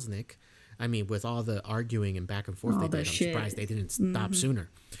Selznick. I mean, with all the arguing and back and forth they did, I'm surprised they didn't stop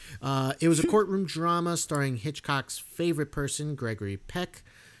sooner. It was a courtroom drama starring Hitchcock's favorite person, Gregory Peck.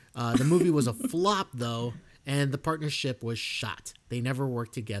 The movie was a flop, though, and the partnership was shot. They never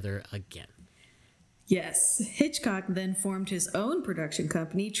worked together again. Yes, Hitchcock then formed his own production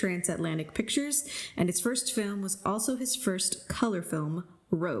company, Transatlantic Pictures, and his first film was also his first color film,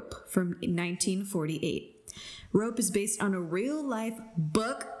 Rope, from 1948. Rope is based on a real-life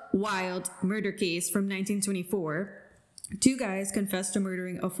buck-wild murder case from 1924. 2 guys confessed to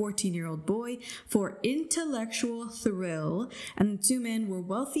murdering a 14-year-old boy for intellectual thrill, and the 2 men were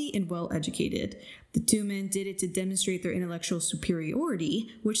wealthy and well-educated. The 2 men did it to demonstrate their intellectual superiority,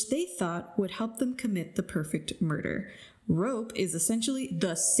 which they thought would help them commit the perfect murder. Rope is essentially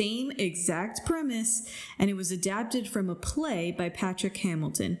the same exact premise, and it was adapted from a play by Patrick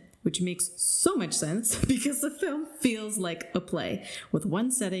Hamilton, which makes so much sense because the film feels like a play, with one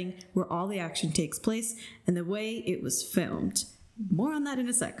setting where all the action takes place and the way it was filmed. More on that in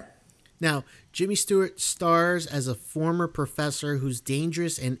a sec. Now, Jimmy Stewart stars as a former professor whose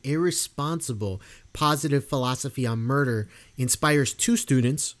dangerous and irresponsible positive philosophy on murder inspires 2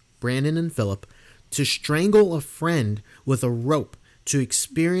 students, Brandon and Philip, to strangle a friend with a rope to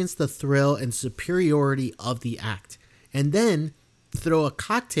experience the thrill and superiority of the act, and then throw a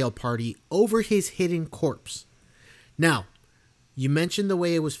cocktail party over his hidden corpse. Now, You mentioned the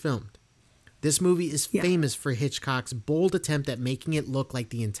way it was filmed. This movie is famous for Hitchcock's bold attempt at making it look like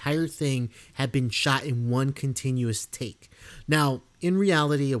the entire thing had been shot in one continuous take. Now, in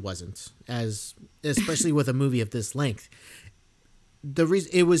reality, it wasn't, especially with a movie of this length.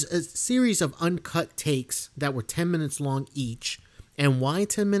 It was a series of uncut takes that were 10 minutes long each. And why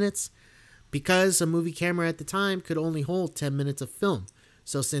 10 minutes? Because a movie camera at the time could only hold 10 minutes of film.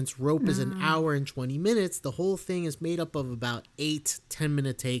 So since Rope is an hour and 20 minutes, the whole thing is made up of about 8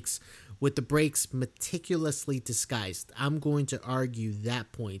 10-minute takes with the breaks meticulously disguised. I'm going to argue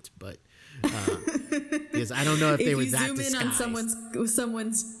that point, but because I don't know if they were that disguised. If you zoom in on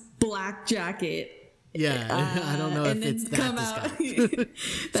someone's black jacket, I don't know if it's that disguised.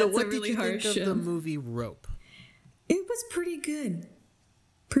 So what did you think of the movie Rope? It was pretty good.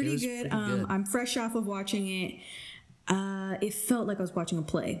 Pretty good. I'm fresh off of watching it. It felt like I was watching a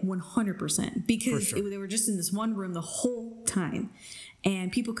play, 100%, because they were just in this one room the whole time.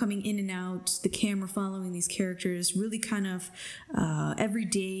 And people coming in and out, the camera following these characters, really kind of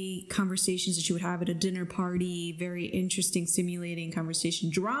everyday conversations that you would have at a dinner party, very interesting, stimulating conversation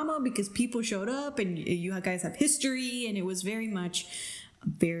drama because people showed up and you guys have history, and it was very much a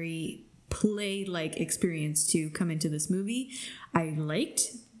very play-like experience to come into this movie. I liked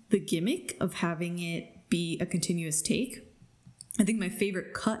the gimmick of having it be a continuous take. I think my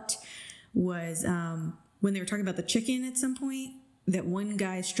favorite cut was when they were talking about the chicken at some point. That one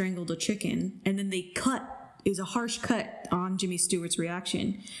guy strangled a chicken, and then they cut. It was a harsh cut on Jimmy Stewart's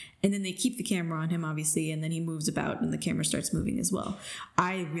reaction, and then they keep the camera on him, obviously, and then he moves about, and the camera starts moving as well.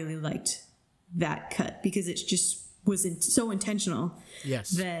 I really liked that cut because it just was so intentional. Yes.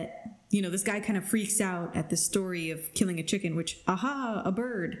 That this guy kind of freaks out at the story of killing a chicken, which a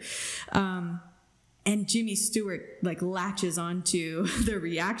bird. And Jimmy Stewart latches onto the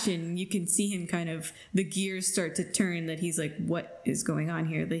reaction. You can see him the gears start to turn, that he's like, what is going on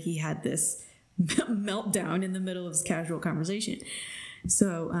here? That he had this meltdown in the middle of his casual conversation.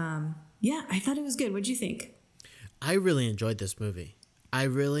 So, I thought it was good. What'd you think? I really enjoyed this movie. I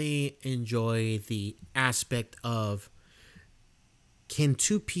really enjoy the aspect of, can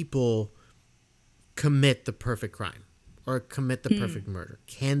two people commit the perfect crime or commit the perfect murder?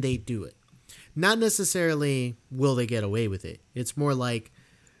 Can they do it? Not necessarily will they get away with it. It's more like,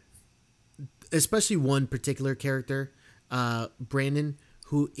 especially one particular character, Brandon,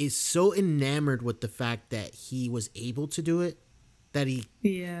 who is so enamored with the fact that he was able to do it, that he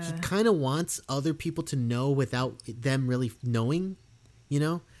kind of wants other people to know without them really knowing,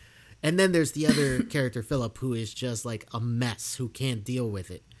 And then there's the other character, Philip, who is just like a mess, who can't deal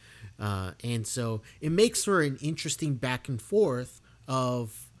with it. And so it makes for an interesting back and forth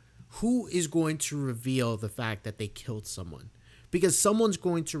of who is going to reveal the fact that they killed someone? Because someone's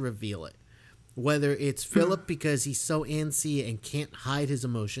going to reveal it. Whether it's Philip because he's so antsy and can't hide his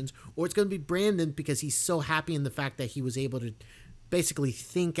emotions, or it's going to be Brandon because he's so happy in the fact that he was able to basically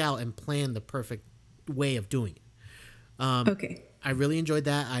think out and plan the perfect way of doing it. Okay. I really enjoyed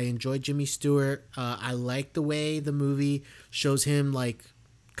that. I enjoyed Jimmy Stewart. I like the way the movie shows him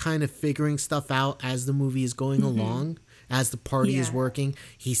kind of figuring stuff out as the movie is going along. As the party is working,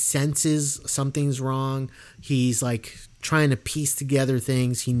 he senses something's wrong. He's trying to piece together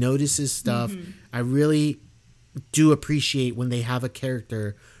things. He notices stuff. I really do appreciate when they have a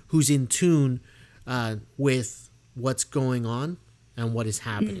character who's in tune with what's going on and what is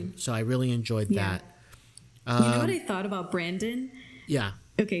happening. So I really enjoyed that. You know what I thought about Brandon? Yeah.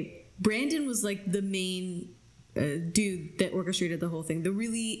 Okay. Brandon was the main dude that orchestrated the whole thing. The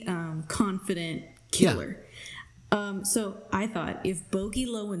really confident killer. Yeah. So I thought if Bogey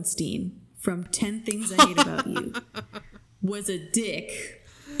Lowenstein from 10 Things I Hate About You was a dick,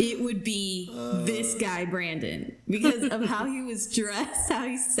 it would be this guy, Brandon, because of how he was dressed, how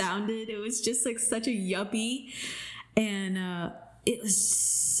he sounded. It was just such a yuppie. And it was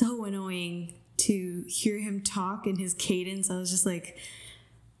so annoying to hear him talk in his cadence. I was just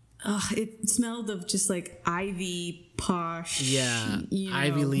it smelled of just Ivy posh. Yeah.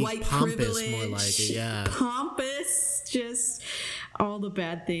 Ivy League white pompous, privilege, more like it. Yeah. Pompous, just all the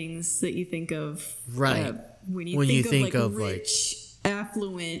bad things that you think of. Right. When you think of rich,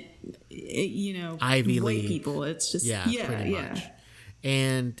 affluent, Ivy white League people. It's just, pretty much.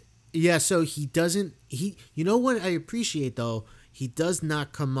 And so he doesn't, you know what I appreciate though? He does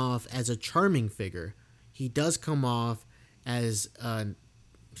not come off as a charming figure. He does come off as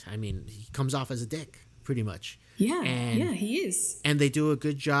he comes off as a dick, pretty much. Yeah, he is. And they do a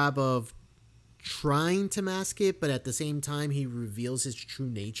good job of trying to mask it, but at the same time, he reveals his true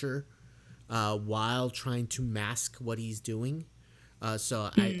nature while trying to mask what he's doing. So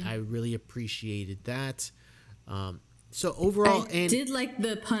I really appreciated that. So overall, I did like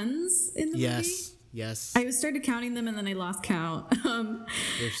the puns in the movie. Yes. I started counting them and then I lost count.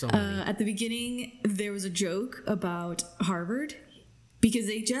 There's so many. At the beginning, there was a joke about Harvard because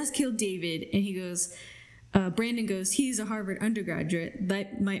they just killed David, and he goes, Brandon goes, he's a Harvard undergraduate.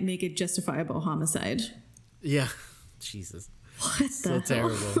 That might make it justifiable homicide. Yeah. Jesus. What So the hell?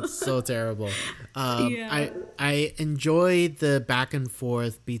 terrible. So terrible. Yeah. I enjoyed the back and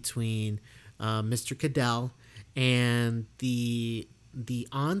forth between Mr. Cadell and the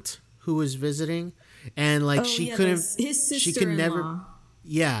aunt who was visiting, and like she couldn't, his sister-in-law. she could never,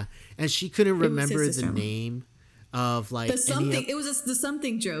 yeah, and she couldn't remember the name of like The something. It was the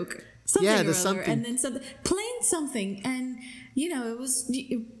something joke. Something Yeah, or the other, something. and then something plain something, and it was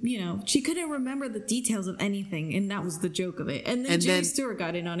she couldn't remember the details of anything, and that was the joke of it. And then Jimmy Stewart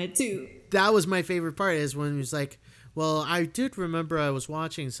got in on it too. That was my favorite part, is when he was like, well, I did remember I was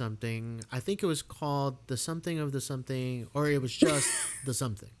watching something. I think it was called The Something of the Something, or it was just The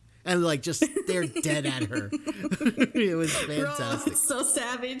Something. And like just stared dead at her. It was fantastic. Bro, it's so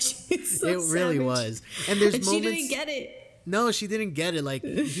savage. It's so It really savage. was. And there's And moments. she didn't get it. No, she didn't get it. Like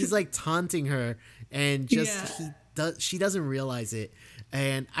he's like taunting her, and just she doesn't realize it.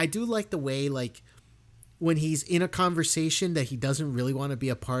 And I do like the way, like, when he's in a conversation that he doesn't really want to be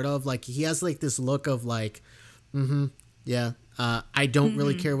a part of, like he has like this look of like, yeah, I don't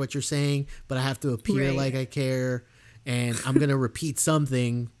really care what you're saying, but I have to appear Right. like I care, and I'm gonna repeat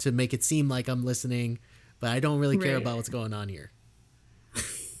something to make it seem like I'm listening, but I don't really care Right. about what's going on here.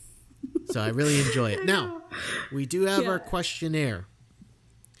 So I really enjoy it. Now, we do have our questionnaire.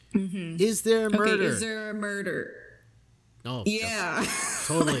 Is there a murder? Okay, is there a murder? Oh, Yeah.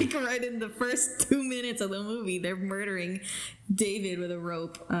 totally. Like right in the first 2 minutes of the movie, they're murdering David with a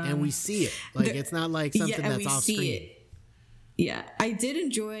rope. And we see it. Like, it's not like something and that's we off see screen. it. Yeah,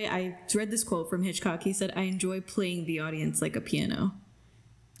 I read this quote from Hitchcock. He said, I enjoy playing the audience like a piano.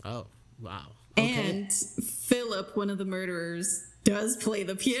 Oh, wow. Okay. And Philip, one of the murderers, does play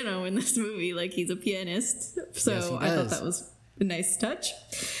the piano in this movie like he's a pianist. So Yes, he I thought does. that was a nice touch.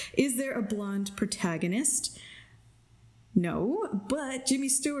 Is there a blonde protagonist? No, but Jimmy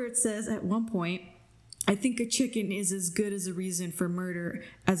Stewart says at one point, I think a chicken is as good as a reason for murder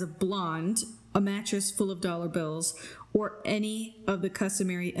as a blonde, a mattress full of dollar bills, or any of the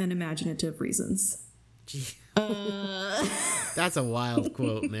customary unimaginative reasons. Gee. That's a wild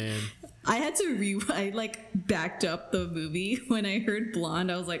quote, man. I had to I backed up the movie when I heard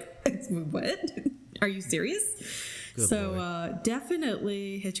blonde. I was like, what? Are you serious? Good So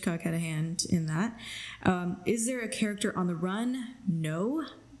definitely Hitchcock had a hand in that. Is there a character on the run? No.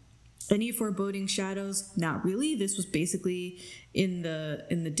 Any foreboding shadows? Not really. This was basically in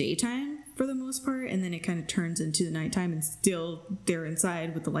the daytime for the most part, and then it kind of turns into the nighttime, and still they're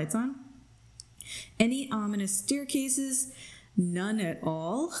inside with the lights on. Any ominous staircases? None at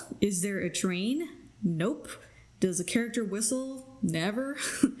all. Is there a train? Nope. Does a character whistle? Never.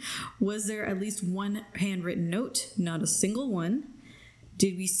 Was there at least one handwritten note? Not a single one.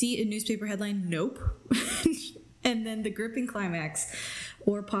 Did we see a newspaper headline? Nope. And then the gripping climax,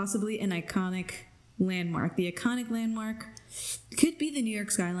 or possibly an iconic landmark. The iconic landmark could be the New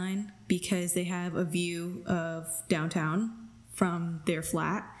York skyline because they have a view of downtown from their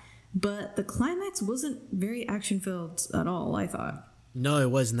flat. But the climax wasn't very action-filled at all, I thought. No,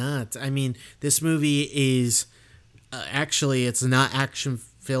 it was not. I mean, this movie is actually, it's not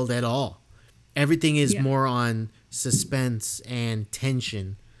action-filled at all. Everything is more on suspense and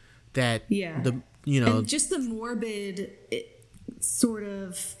tension. That and just the morbid sort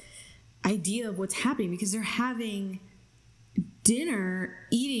of idea of what's happening, because they're having dinner,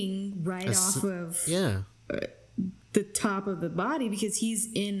 eating right off of the top of the body, because he's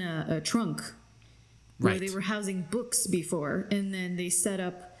in a trunk where they were housing books before, and then they set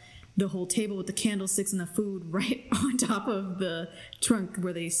up the whole table with the candlesticks and the food right on top of the trunk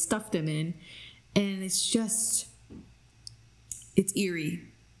where they stuffed him in. And it's eerie.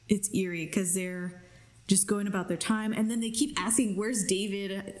 It's eerie because they're just going about their time, and then they keep asking, where's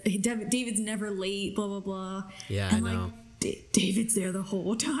David? David's never late, blah blah blah. Yeah, and I know. David's there the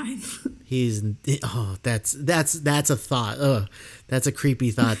whole time. That's a thought. That's a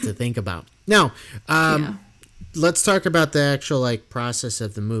creepy thought to think about. Now, let's talk about the actual process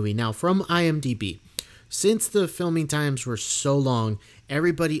of the movie. Now, from IMDb, since the filming times were so long,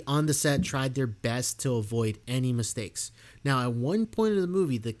 everybody on the set tried their best to avoid any mistakes. Now, at one point of the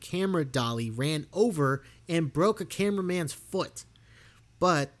movie, the camera dolly ran over and broke a cameraman's foot.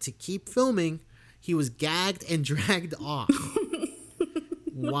 But to keep filming, he was gagged and dragged off.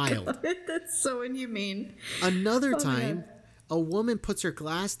 Wild. That's so inhumane. Another time, a woman puts her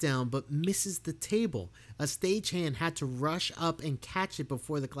glass down but misses the table. A stagehand had to rush up and catch it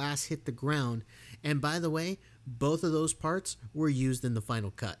before the glass hit the ground. And by the way, both of those parts were used in the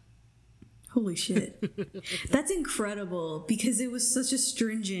final cut. Holy shit. That's incredible because it was such a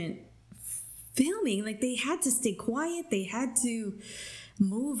stringent filming. Like, they had to stay quiet. They had to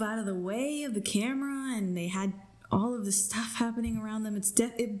move out of the way of the camera, and they had all of this stuff happening around them.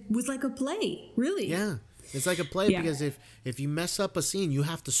 It was like a play, really. Yeah. It's like a play because if you mess up a scene, you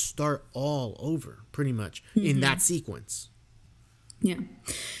have to start all over pretty much in that sequence. Yeah.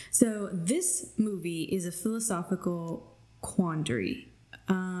 So this movie is a philosophical quandary.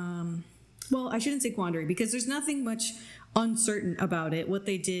 Well, I shouldn't say quandary because there's nothing much uncertain about it. What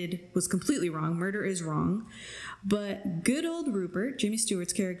they did was completely wrong. Murder is wrong. But good old Rupert, Jimmy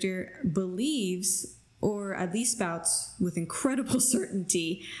Stewart's character, believes, or at least spouts with incredible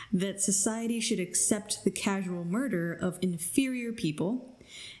certainty, that society should accept the casual murder of inferior people.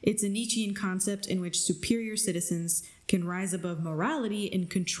 It's a Nietzschean concept in which superior citizens can rise above morality and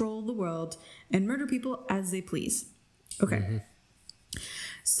control the world and murder people as they please. Okay.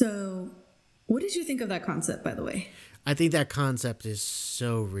 So, what did you think of that concept, by the way? I think that concept is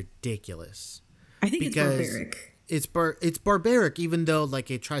so ridiculous. I think it's barbaric. It's barbaric, even though like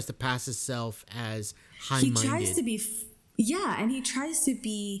it tries to pass itself as high-minded. He tries to be, and he tries to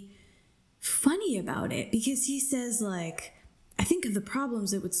be funny about it because he says like, I think of the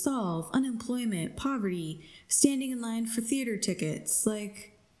problems it would solve: unemployment, poverty, standing in line for theater tickets.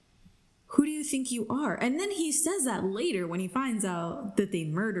 Like, who do you think you are? And then he says that later when he finds out that they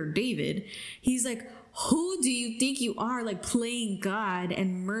murdered David. He's like, who do you think you are? Like, playing God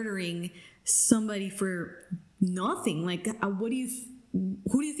and murdering somebody for nothing. Like, who do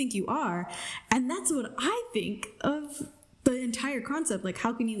you think you are? And that's what I think of the entire concept. Like,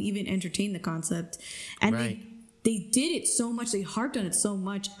 how can you even entertain the concept? And they did it so much, they harped on it so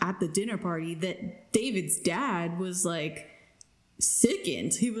much at the dinner party that David's dad was like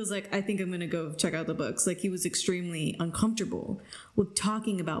sickened. He was like, I think I'm gonna go check out the books. Like, he was extremely uncomfortable with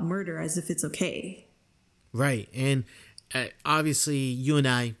talking about murder as if it's okay. Right. And obviously you and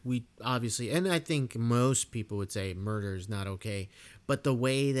I, and I think most people would say murder is not okay, but the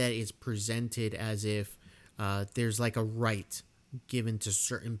way that it's presented as if there's like a right given to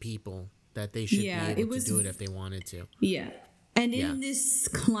certain people that they should be able to do it if they wanted to. Yeah. And in this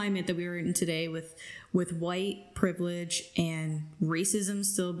climate that we were in today with white privilege and racism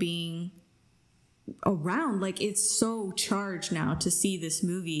still being around, like, it's so charged now to see this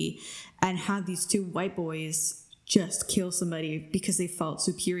movie and have these two white boys just kill somebody because they felt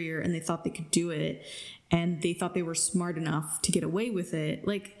superior and they thought they could do it and they thought they were smart enough to get away with it.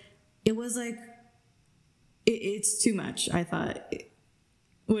 Like, it was like, it's too much, I thought.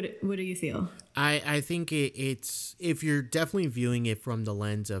 What do you feel? I think it's, if you're definitely viewing it from the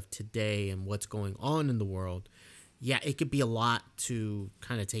lens of today and what's going on in the world, it could be a lot to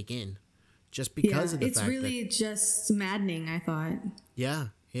kind of take in just because of the fact that... It's really just maddening, I thought. Yeah,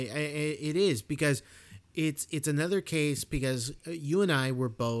 it is, because it's another case because you and I were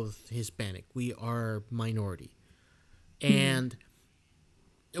both Hispanic. We are minority. And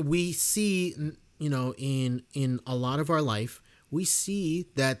we see, in a lot of our life, we see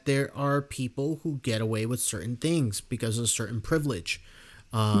that there are people who get away with certain things because of certain privilege.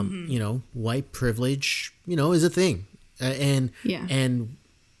 White privilege, is a thing. And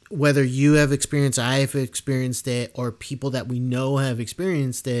whether you have experienced, I have experienced it, or people that we know have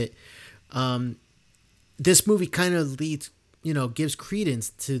experienced it, this movie kind of gives credence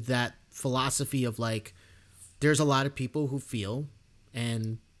to that philosophy of like, there's a lot of people who feel,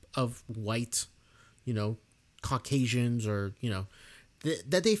 and of white, Caucasians, or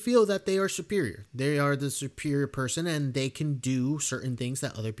that they feel that they are superior. They are the superior person, and they can do certain things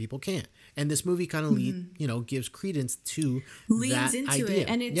that other people can't. And this movie kind of gives credence to that idea. It,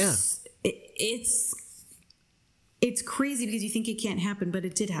 and it's crazy because you think it can't happen, but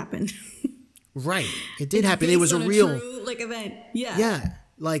it did happen. Right, it did happen. It was a real true, event. Yeah,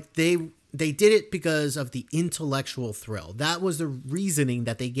 like they did it because of the intellectual thrill. That was the reasoning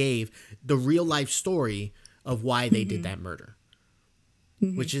that they gave, the real life story of why they did that murder,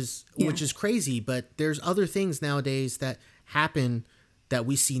 which is crazy. But there's other things nowadays that happen that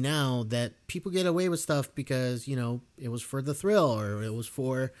we see now that people get away with stuff because, it was for the thrill, or it was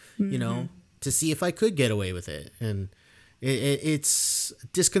for, to see if I could get away with it. And it's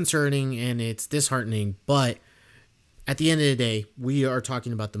disconcerting and it's disheartening. But at the end of the day, we are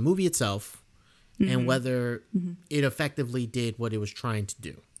talking about the movie itself and whether it effectively did what it was trying to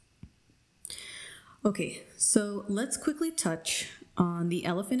do. Okay, so let's quickly touch on the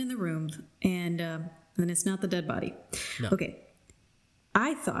elephant in the room and and it's not the dead body. No. Okay.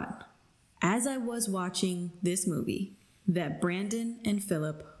 I thought, as I was watching this movie, that Brandon and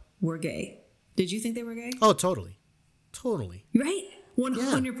Philip were gay. Did you think they were gay? Oh, totally. Totally. Right?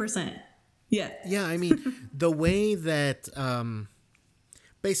 100%. Yeah. Yeah, I mean, the way that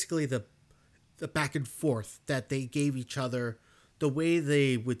basically the back and forth that they gave each other, the way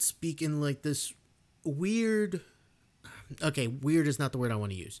they would speak in like this weird, okay, weird is not the word I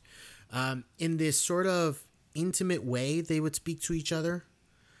want to use. In this sort of intimate way they would speak to each other.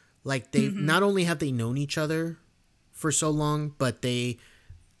 Like they not only have they known each other for so long, but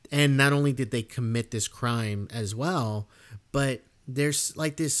and not only did they commit this crime as well, but there's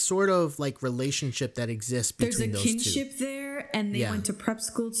like this sort of like relationship that exists between those two. There's a kinship there, and they went to prep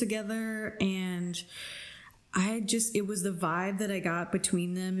school together, and it was the vibe that I got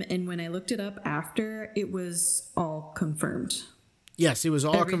between them. And when I looked it up after, it was all confirmed. Yes, it was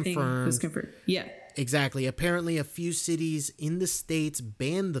all Everything confirmed. was confirmed. Yeah. Exactly. Apparently, a few cities in the States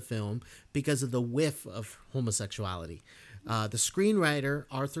banned the film because of the whiff of homosexuality. The screenwriter,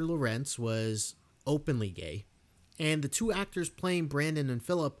 Arthur Lawrence, was openly gay, and the two actors playing Brandon and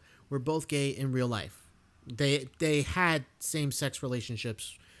Philip were both gay in real life. They had same-sex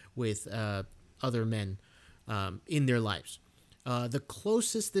relationships with other men in their lives. The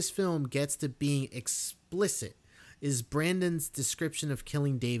closest this film gets to being explicit is Brandon's description of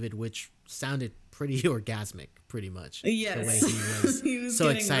killing David, which sounded pretty orgasmic, pretty much. Yes. The way he was, he was so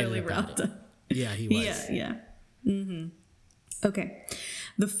getting excited really about it. riled up. Yeah, he was. Yeah. Mm-hmm. Okay.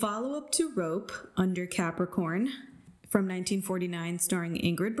 The follow-up to Rope, Under Capricorn, from 1949, starring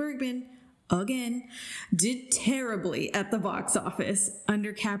Ingrid Bergman, again, did terribly at the box office.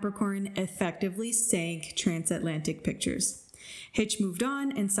 Under Capricorn effectively sank Transatlantic Pictures. Hitch moved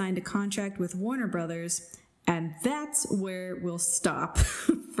on and signed a contract with Warner Brothers, and that's where we'll stop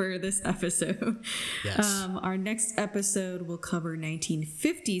for this episode. Yes. Our next episode will cover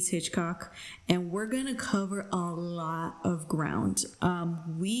 1950s Hitchcock, and we're going to cover a lot of ground.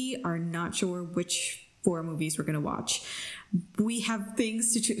 We are not sure which 4 movies we're going to watch. We have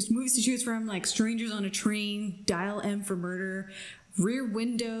movies to choose from, like Strangers on a Train, Dial M for Murder, Rear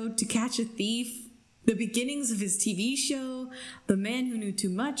Window, To Catch a Thief, the beginnings of his TV show, The Man Who Knew Too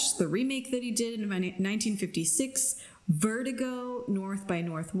Much, the remake that he did in 1956, Vertigo, North by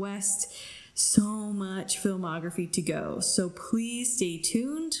Northwest. So much filmography to go. So please stay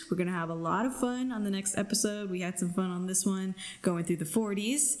tuned. We're going to have a lot of fun on the next episode. We had some fun on this one, going through the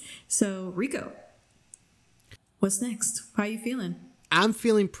 40s. So, Rico, what's next? How are you feeling? I'm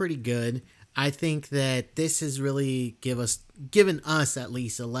feeling pretty good. I think that this has really given us at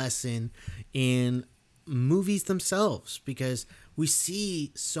least a lesson in movies themselves, because we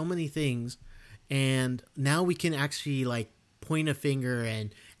see so many things, and now we can actually like point a finger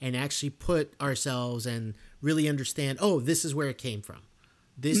and actually put ourselves and really understand, oh, this is where it came from.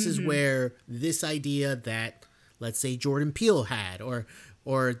 This is where this idea that, let's say, Jordan Peele had, or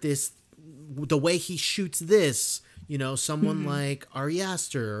this, the way he shoots this, you know, someone like Ari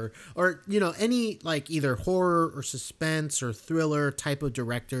Aster, or, you know, any like either horror or suspense or thriller type of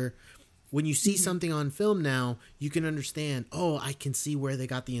director. When you see something on film now, you can understand, oh, I can see where they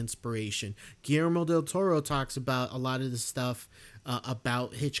got the inspiration. Guillermo del Toro talks about a lot of the stuff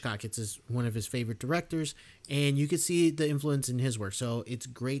about Hitchcock. It's one of his favorite directors, and you can see the influence in his work. So it's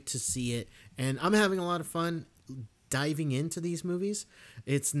great to see it, and I'm having a lot of fun diving into these movies.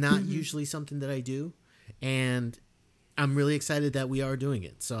 It's not usually something that I do, and I'm really excited that we are doing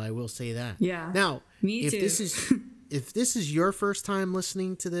it. So I will say that. Yeah. Now, me too. If this is your first time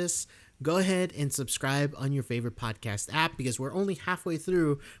listening to this, go ahead and subscribe on your favorite podcast app, because we're only halfway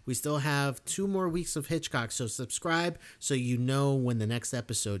through. We still have 2 more weeks of Hitchcock, so subscribe so you know when the next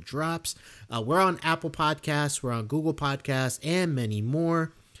episode drops. We're on Apple Podcasts, we're on Google Podcasts, and many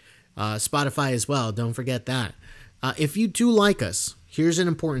more. Spotify as well, don't forget that. If you do like us, here's an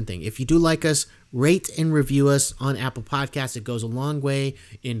important thing. If you do like us, rate and review us on Apple Podcasts. It goes a long way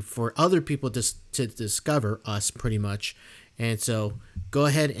for other people to discover us, pretty much. And so go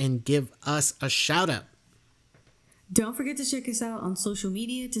ahead and give us a shout out. Don't forget to check us out on social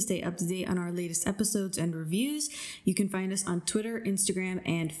media to stay up to date on our latest episodes and reviews. You can find us on Twitter, Instagram,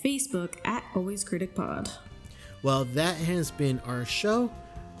 and Facebook at Always Critic Pod. Well, that has been our show.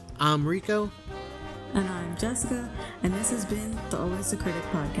 I'm Rico. And I'm Jessica, and this has been the Always a Critic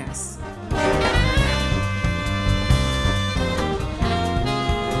podcast.